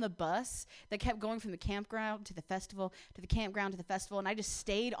was on the bus that kept going from the campground to the festival, to the campground to the festival, and I just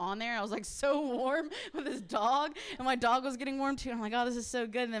stayed on there. I was like so warm with this dog, and my dog was getting warm too. And I'm like, oh, this is so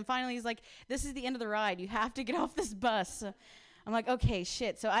good. And then finally he's like, this is the end of the ride. You have to get off this bus. So I'm like, okay,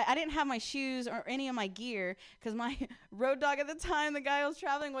 shit. So I didn't have my shoes or any of my gear, because my road dog at the time, the guy I was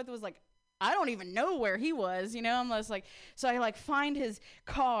traveling with, was like, I don't even know where he was, you know. I'm just like, so I like find his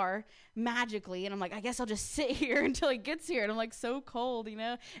car magically, and I'm like, I guess I'll just sit here until he gets here. And I'm like so cold, you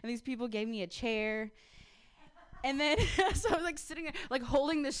know. And these people gave me a chair, and then so I was like sitting there, like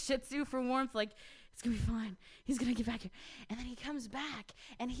holding this Shih Tzu for warmth, like it's gonna be fine. He's gonna get back here. And then he comes back,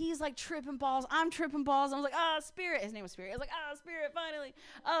 and he's like tripping balls. I'm tripping balls. I was like, oh, Spirit. His name was Spirit. I was like, oh, Spirit, finally.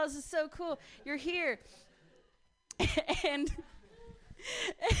 Oh, this is so cool. You're here.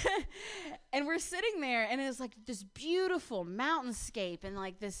 And we're sitting there, and it's like this beautiful mountainscape, and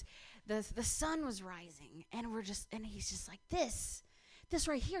like the sun was rising, and he's just like, this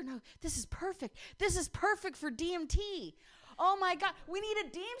right here, no, this is perfect for DMT. oh my God, we need a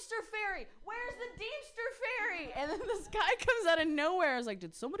Deemster Fairy. Where's the Deemster Fairy? And then this guy comes out of nowhere. I was like,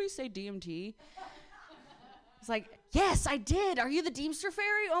 did somebody say DMT? It's like, yes, I did. Are you the Deemster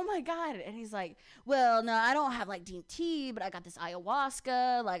Fairy? Oh my God. And he's like, well, no, I don't have like DMT, but I got this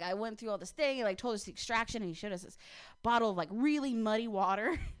ayahuasca. Like I went through all this thing. He like told us the extraction, and he showed us this bottle of like really muddy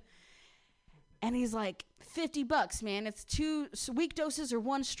water. And he's like, $50, man. It's 2 weak doses or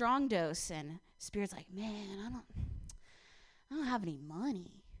 1 strong dose. And Spirit's like, man, I don't have any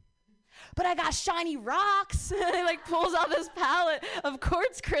money. But I got shiny rocks. And he like pulls out this pallet of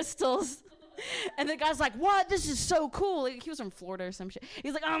quartz crystals. And the guy's like, what? This is so cool. Like, he was from Florida or some shit.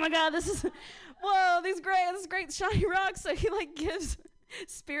 He's like, oh my God, this is great shiny rocks. So he like gives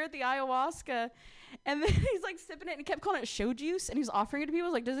Spirit the ayahuasca. And then he's like sipping it, and he kept calling it show juice, and he was offering it to people. I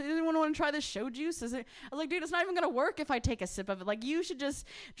was like, does anyone want to try this show juice? I was like, dude, it's not even going to work if I take a sip of it. Like, you should just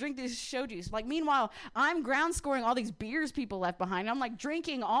drink this show juice. Like, meanwhile, I'm ground scoring all these beers people left behind. I'm like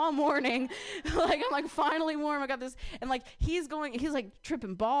drinking all morning. Like, I'm like finally warm. I got this. And like, he's like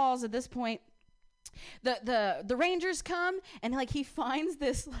tripping balls at this point. The Rangers come, and like he finds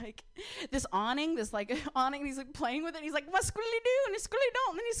this awning, and he's like playing with it. And he's like, what squilly do? And he's squilly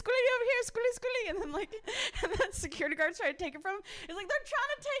don't. And then he's squilly over here, squilly. And then and then security guards try to take it from him. He's like, they're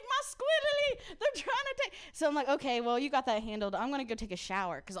trying to take my squilly. They're trying to take. So I'm like, okay, well, you got that handled. I'm gonna go take a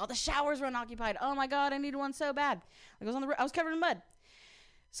shower because all the showers were unoccupied. Oh my God, I needed one so bad. I was covered in mud.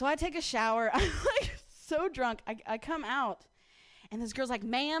 So I take a shower. I'm like so drunk. I come out, and this girl's like,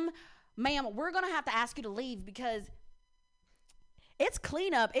 ma'am, we're going to have to ask you to leave because it's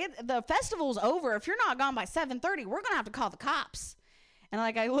cleanup. The festival's over. If you're not gone by 7:30, we're going to have to call the cops. And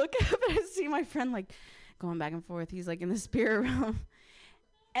like I look up and I see my friend like going back and forth. He's like in the spirit realm.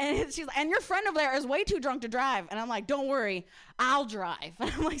 And she's like, and your friend over there is way too drunk to drive. And I'm like, don't worry, I'll drive.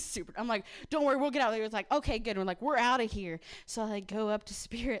 And I'm like, don't worry, we'll get out of here. It's like, okay, good. And we're like, we're out of here. So I like go up to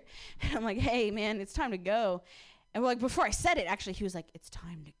Spirit, and I'm like, hey man, it's time to go. And we're like, before I said it, actually, he was like, it's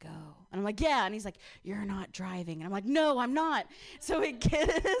time to go. And I'm like, yeah. And he's like, you're not driving. And I'm like, no, I'm not. So we get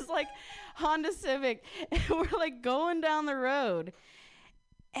in this like Honda Civic, and we're like going down the road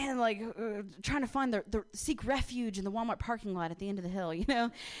and like trying to find seek refuge in the Walmart parking lot at the end of the hill, you know?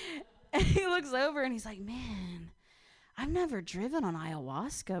 And he looks over and he's like, man, I've never driven on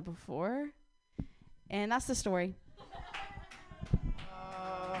ayahuasca before. And that's the story.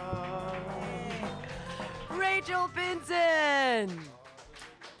 Rachel Benson.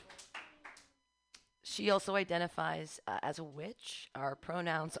 She also identifies as a witch. Our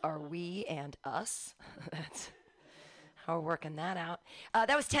pronouns are we and us. That's how we're working that out.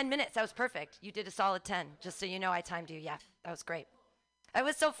 That was 10 minutes. That was perfect. You did a solid 10. Just so you know, I timed you. Yeah, that was great. It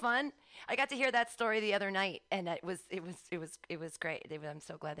was so fun. I got to hear that story the other night, and it was great. I'm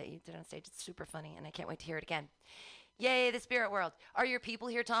so glad that you did it on stage. It's super funny, and I can't wait to hear it again. Yay, the spirit world. Are your people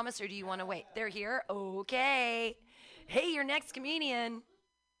here, Thomas, or do you want to wait? They're here? Okay. Hey, your next comedian,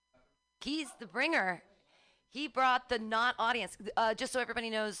 he's the bringer. He brought the not audience. Just so everybody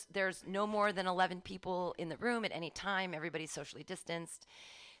knows, there's no more than 11 people in the room at any time. Everybody's socially distanced.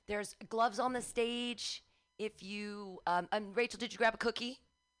 There's gloves on the stage. If you, Rachel, did you grab a cookie?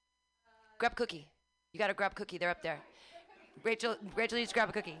 Grab a cookie. You got to grab a cookie. They're up there. Rachel needs to grab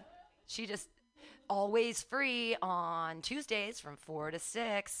a cookie. She just... always free on Tuesdays from 4 to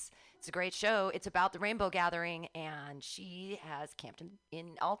 6. It's a great show. It's about the Rainbow Gathering, and she has camped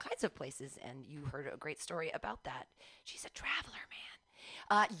in all kinds of places, and you heard a great story about that. She's a traveler,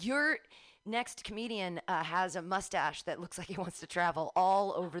 man. Your next comedian has a mustache that looks like he wants to travel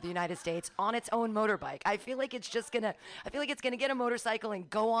all over the United States on its own motorbike. I feel like it's gonna get a motorcycle and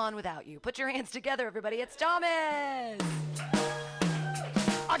go on without you. Put your hands together, everybody. It's Thomas.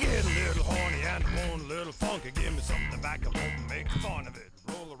 I get a little horny and I want a little funky. Give me something back, I won't make fun of it.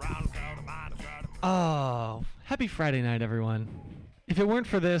 Roll around without a mind. Oh, happy Friday night, everyone. If it weren't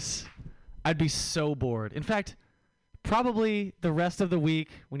for this, I'd be so bored. In fact, probably the rest of the week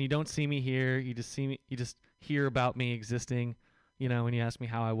when you don't see me here, you just hear about me existing, you know, when you ask me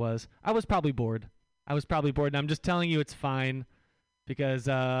how I was probably bored. And I'm just telling you it's fine because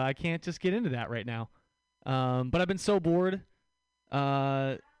I can't just get into that right now. But I've been so bored.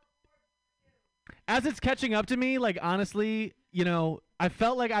 As it's catching up to me, like, honestly, you know, I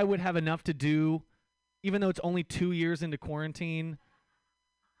felt like I would have enough to do, even though it's only 2 years into quarantine.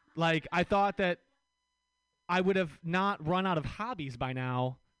 Like, I thought that I would have not run out of hobbies by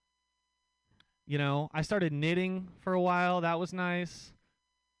now. You know, I started knitting for a while. That was nice.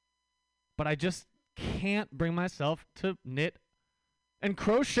 But I just can't bring myself to knit and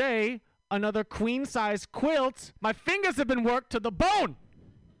crochet another queen-size quilt. My fingers have been worked to the bone.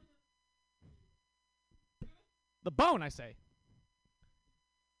 The bone, I say.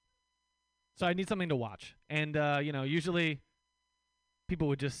 So I need something to watch. And, usually people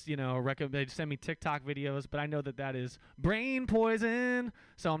would just, recommend, they'd send me TikTok videos, but I know that is brain poison,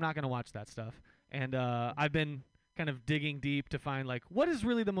 so I'm not going to watch that stuff. And I've been kind of digging deep to find, like, what is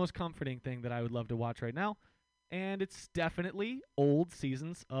really the most comforting thing that I would love to watch right now? And it's definitely old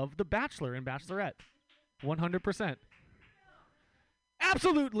seasons of The Bachelor and Bachelorette. 100%.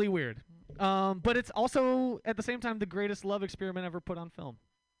 Absolutely weird. But it's also, at the same time, the greatest love experiment ever put on film.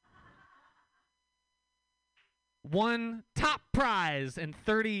 One top prize and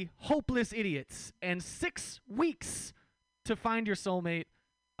 30 hopeless idiots and 6 weeks to find your soulmate.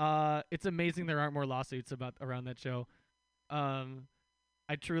 It's amazing there aren't more lawsuits around that show.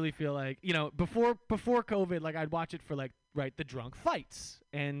 I truly feel like, before COVID, like, I'd watch it for, like, the drunk fights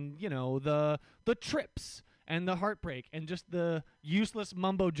and, the trips and the heartbreak and just the useless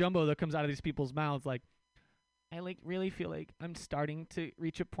mumbo jumbo that comes out of these people's mouths. Like, I, like, really feel like I'm starting to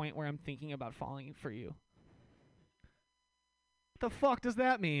reach a point where I'm thinking about falling for you. What the fuck does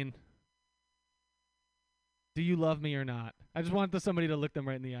that mean? Do you love me or not? I just want somebody to look them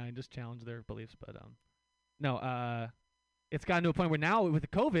right in the eye and just challenge their beliefs. But, no, it's gotten to a point where now with the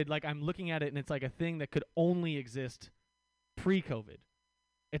COVID, like, I'm looking at it and it's like a thing that could only exist pre-COVID.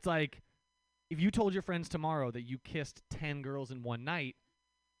 It's like, if you told your friends tomorrow that you kissed 10 girls in one night,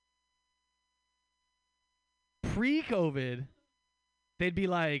 pre-COVID, they'd be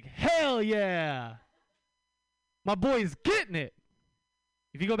like, hell yeah, my boy's getting it.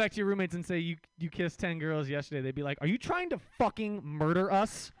 If you go back to your roommates and say you kissed 10 girls yesterday, they'd be like, are you trying to fucking murder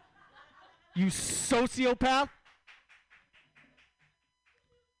us? You sociopath?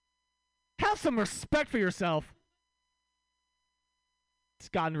 Have some respect for yourself. It's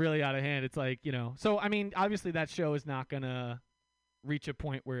gotten really out of hand. It's like, so, I mean, obviously that show is not going to reach a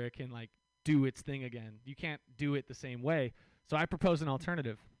point where it can, like, do its thing again. You can't do it the same way. So I propose an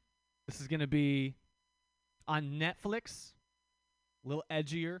alternative. This is going to be on Netflix, a little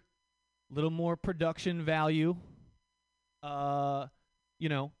edgier, a little more production value.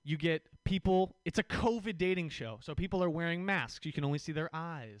 You get people, it's a COVID dating show, so people are wearing masks. You can only see their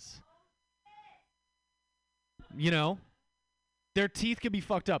eyes. Their teeth could be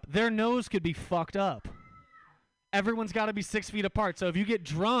fucked up. Their nose could be fucked up. Everyone's got to be 6 feet apart. So if you get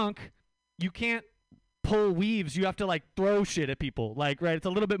drunk, you can't pull weaves. You have to, like, throw shit at people. Like, right? It's a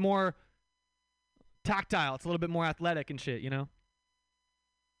little bit more tactile. It's a little bit more athletic and shit,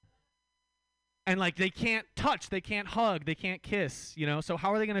 And, like, they can't touch. They can't hug. They can't kiss, So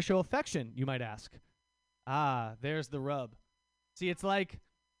how are they going to show affection, you might ask? Ah, there's the rub. See, it's like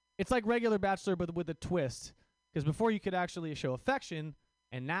regular Bachelor, but with a twist. Because before you could actually show affection,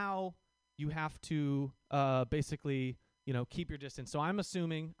 and now you have to basically, keep your distance. So I'm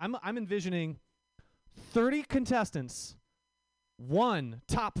envisioning 30 contestants, 1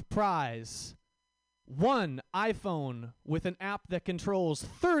 top prize, 1 iPhone with an app that controls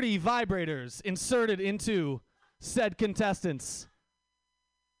 30 vibrators inserted into said contestants.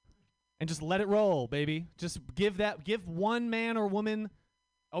 And just let it roll, baby. Just give one man or woman,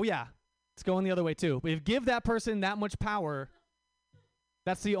 oh yeah, it's going the other way too. But if give that person that much power,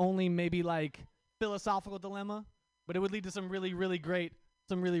 that's the only maybe, like, philosophical dilemma, but it would lead to some really, really great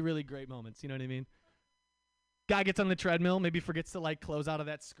moments. You know what I mean? Guy gets on the treadmill, maybe forgets to, like, close out of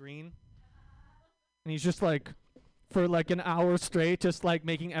that screen, and he's just, like, for, like, an hour straight, just, like,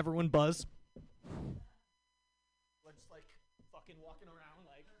 making everyone buzz. Just, like, fucking walking around,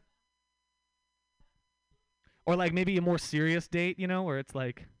 like. Or, like, maybe a more serious date, where it's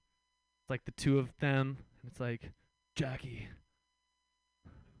like the two of them, and it's like, Jackie,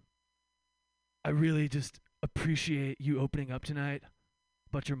 I really just appreciate you opening up tonight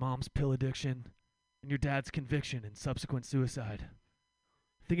about your mom's pill addiction and your dad's conviction and subsequent suicide.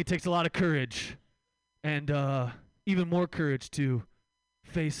 I think it takes a lot of courage and even more courage to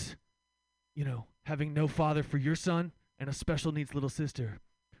face, having no father for your son and a special needs little sister.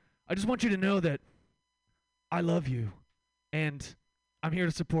 I just want you to know that I love you and I'm here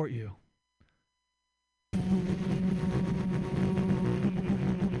to support you.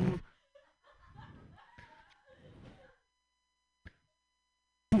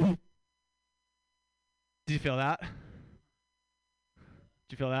 Did you feel that? Did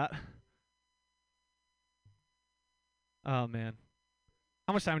you feel that? Oh, man.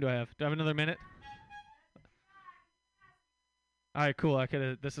 How much time do I have? Do I have another minute? All right, cool.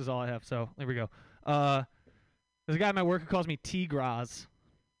 This is all I have, so there we go. There's a guy at my work who calls me T-Graz,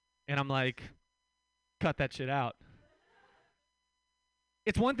 and I'm like, cut that shit out.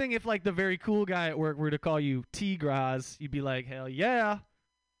 It's one thing if, like, the very cool guy at work were to call you T-Graz, you'd be like, hell yeah,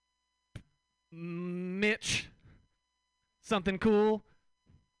 Mitch, something cool.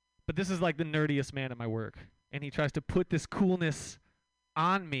 but this is like the nerdiest man at my work, and he tries to put this coolness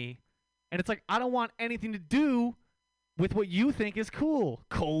on me, and it's like I don't want anything to do with what you think is cool,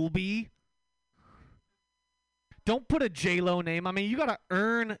 Colby. Don't put a J-Lo name. I mean, you gotta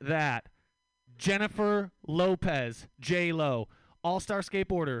earn that. Jennifer Lopez, J-Lo, all-star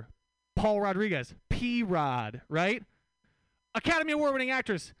skateboarder, Paul Rodriguez, P-Rod, right? Academy Award-winning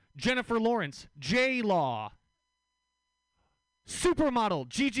actress, Jennifer Lawrence, J-Law. Supermodel,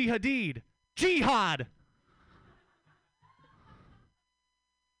 Gigi Hadid, Jihad.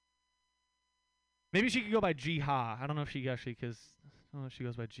 Maybe she could go by Jihad. I don't know if she actually, because I don't know if she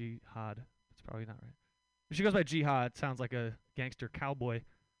goes by Jihad. That's probably not right. If she goes by Jihad, it sounds like a gangster cowboy,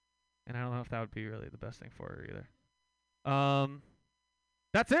 and I don't know if that would be really the best thing for her either.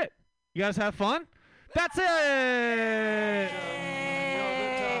 That's it. You guys have fun? That's it.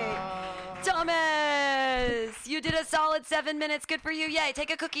 Thomas, you did a solid 7 minutes. Good for you. Yay.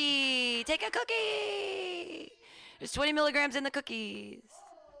 Take a cookie. Take a cookie. There's 20 milligrams in the cookies.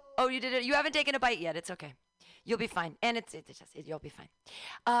 Oh, you did it. You haven't taken a bite yet. It's okay. You'll be fine. And you'll be fine.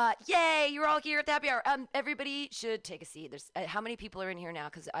 Yay. You're all here at the happy hour. Everybody should take a seat. There's how many people are in here now?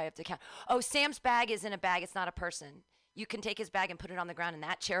 Because I have to count. Oh, Sam's bag is in a bag. It's not a person. You can take his bag and put it on the ground, and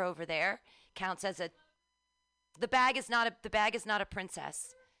that chair over there counts as the bag is not a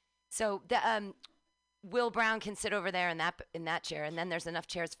princess. So Will Brown can sit over there in that chair, and then there's enough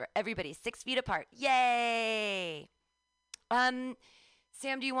chairs for everybody 6 feet apart. Yay! Sam,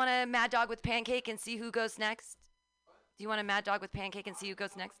 do you want a Mad Dog with Pancake and see who goes next? Do you want a Mad Dog with Pancake and see who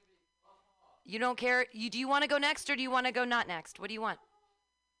goes next? You don't care? Do you want to go next, or do you want to go not next? What do you want?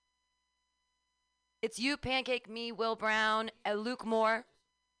 It's you, Pancake, me, Will Brown, Luke Moore.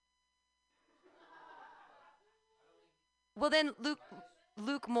 Well, then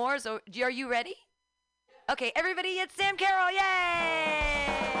Luke Moore's. Are you ready? Okay, everybody, it's Sam Carroll. Yay!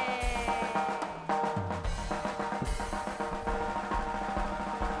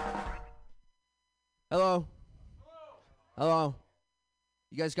 Hello. Hello.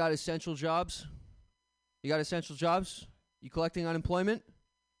 You guys got essential jobs? You got essential jobs? You collecting unemployment?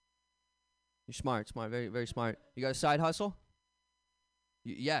 You're smart, very, very smart. You got a side hustle?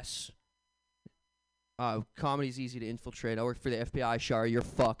 Yes. Comedy's easy to infiltrate. I work for the FBI, Shari. You're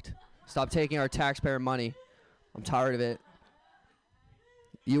fucked. Stop taking our taxpayer money. I'm tired of it.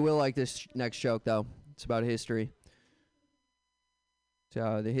 You will like this next joke, though. It's about history. It's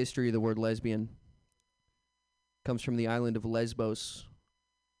the history of the word lesbian. Comes from the island of Lesbos,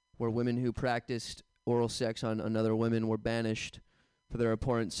 where women who practiced oral sex on another woman were banished for their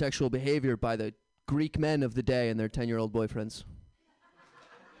abhorrent sexual behavior by the Greek men of the day and their 10-year-old boyfriends.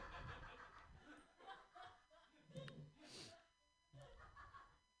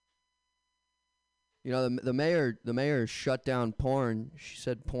 You know, the mayor shut down porn. She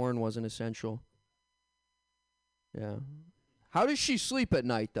said porn wasn't essential. Yeah. How does she sleep at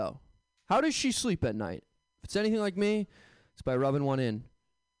night, though? How does she sleep at night? If it's anything like me, it's by rubbing one in.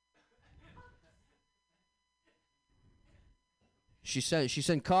 She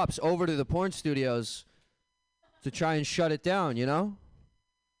sent cops over to the porn studios to try and shut it down, you know?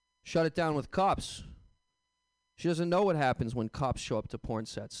 Shut it down with cops. She doesn't know what happens when cops show up to porn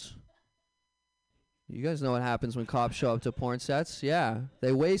sets. You guys know what happens when cops show up to porn sets? Yeah.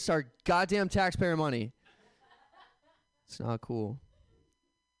 They waste our goddamn taxpayer money. It's not cool.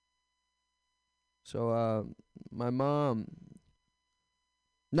 So, my mom...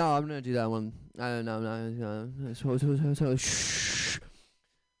 No, I'm going to do that one. I don't know. Shh.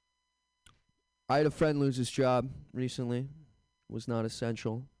 I had a friend lose his job recently. Was not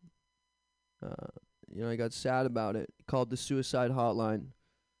essential. I got sad about it. Called the suicide hotline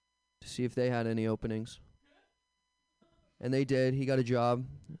to see if they had any openings. And they did. He got a job.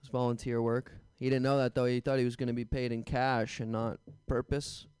 It was volunteer work. He didn't know that, though. He thought he was going to be paid in cash and not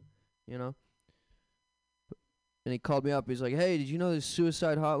purpose, you know? And he called me up. He's like, hey, did you know this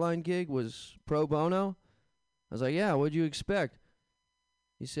suicide hotline gig was pro bono? I was like, yeah, what'd you expect?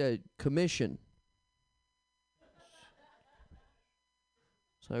 He said, commission.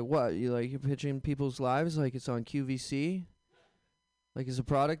 It's like, what? You're pitching people's lives like it's on QVC? Like it's a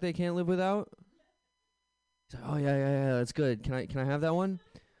product they can't live without? He's like, oh, yeah, that's good. Can I have that one?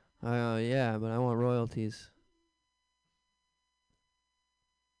 Yeah, but I want royalties.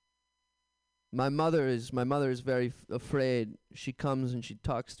 My mother is very afraid. She comes and she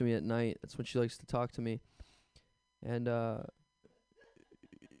talks to me at night. That's when she likes to talk to me. And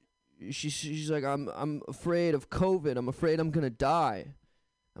she's like, I'm afraid of COVID. I'm afraid I'm gonna die.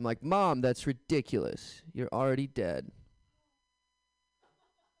 I'm like, Mom, that's ridiculous. You're already dead.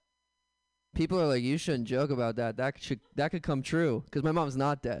 people are like, you shouldn't joke about that. That could come true. Because my mom's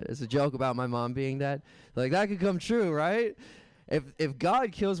not dead. It's a joke about my mom being dead. Like, that could come true, right? If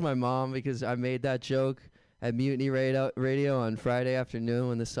God kills my mom because I made that joke at Mutiny Radio on Friday afternoon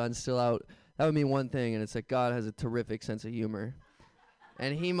when the sun's still out, that would mean one thing, and it's that God has a terrific sense of humor.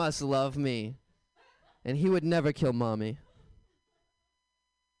 And he must love me. And he would never kill mommy.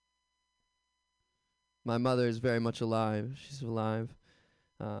 My mother is very much alive. She's alive.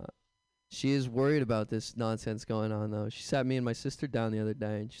 She is worried about this nonsense going on, though. She sat me and my sister down the other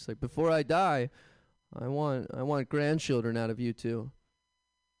day, and she's like, before I die, I want grandchildren out of you two.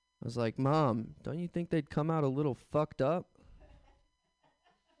 I was like, Mom, don't you think they'd come out a little fucked up?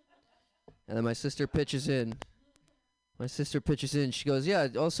 And then my sister pitches in. She goes, yeah,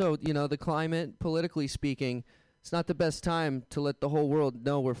 also, the climate, politically speaking, it's not the best time to let the whole world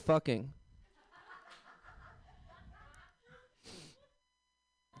know we're fucking.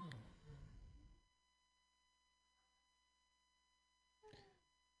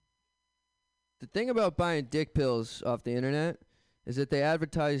 The thing about buying dick pills off the internet is that they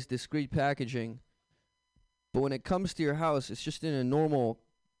advertise discreet packaging, but when it comes to your house, it's just in a normal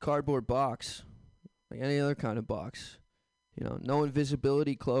cardboard box, like any other kind of box. No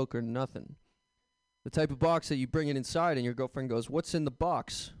invisibility cloak or nothing. The type of box that you bring it inside and your girlfriend goes, what's in the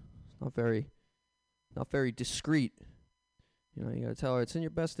box? Not very discreet. You gotta tell her it's in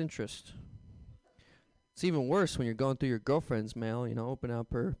your best interest. It's even worse when you're going through your girlfriend's mail, open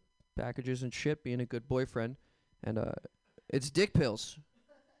up her packages and shit, being a good boyfriend, and it's dick pills,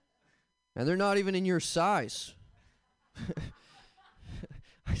 and they're not even in your size.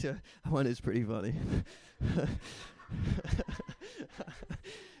 One is pretty funny.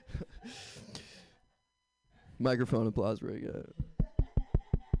 Microphone applause break.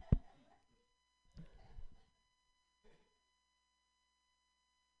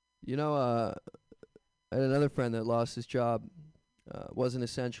 I had another friend that lost his job. Wasn't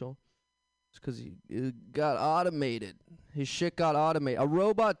essential. It's because it got automated. His shit got automated. A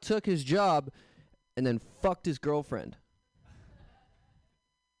robot took his job and then fucked his girlfriend.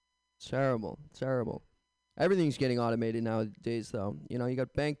 Terrible. Everything's getting automated nowadays, though. You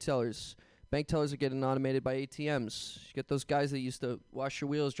got bank tellers. Bank tellers are getting automated by ATMs. You get those guys that used to wash your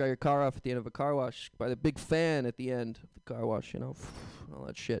wheels, dry your car off at the end of a car wash, by the big fan at the end of the car wash, all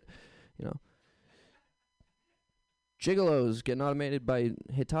that shit, Gigolos getting automated by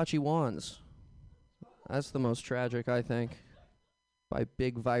Hitachi wands. That's the most tragic, I think. By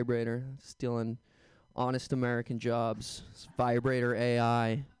Big Vibrator, stealing honest American jobs. It's Vibrator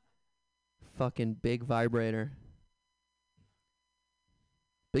AI. Fucking Big Vibrator.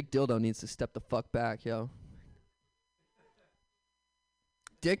 Big Dildo needs to step the fuck back, yo.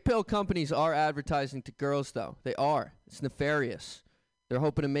 Dick pill companies are advertising to girls, though. They are. It's nefarious. They're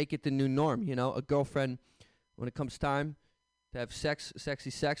hoping to make it the new norm, A girlfriend, when it comes time to have sexy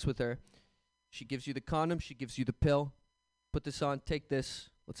sex with her, she gives you the condom, she gives you the pill. Put this on, take this,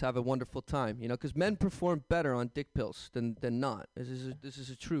 let's have a wonderful time, because men perform better on dick pills than not. This is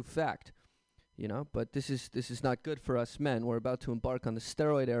a true fact, But this is not good for us men. We're about to embark on the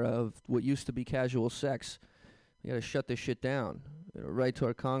steroid era of what used to be casual sex. We got to shut this shit down. Write to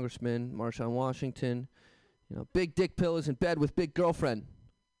our congressman, Marshawn Washington. Big dick pill is in bed with big girlfriend.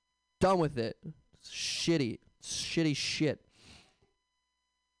 Done with it. It's shitty shit.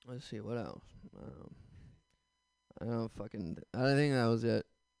 Let's see, what else? I think that was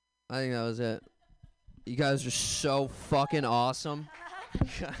it. You guys are so fucking awesome.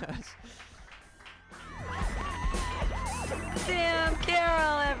 Sam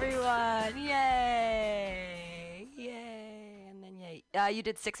Carroll, everyone. Yay. And then yay. You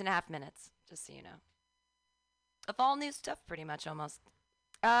did 6.5 minutes, just so you know. Of all new stuff, pretty much, almost.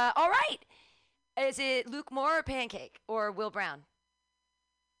 All right. Is it Luke Moore or Pancake or Will Brown?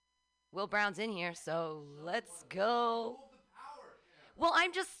 Will Brown's in here, so let's go. Well,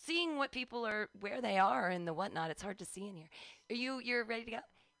 I'm just seeing what people are, where they are and the whatnot. It's hard to see in here. You're ready to go?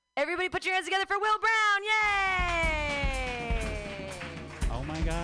 Everybody put your hands together for Will Brown. Yay! Oh, my God.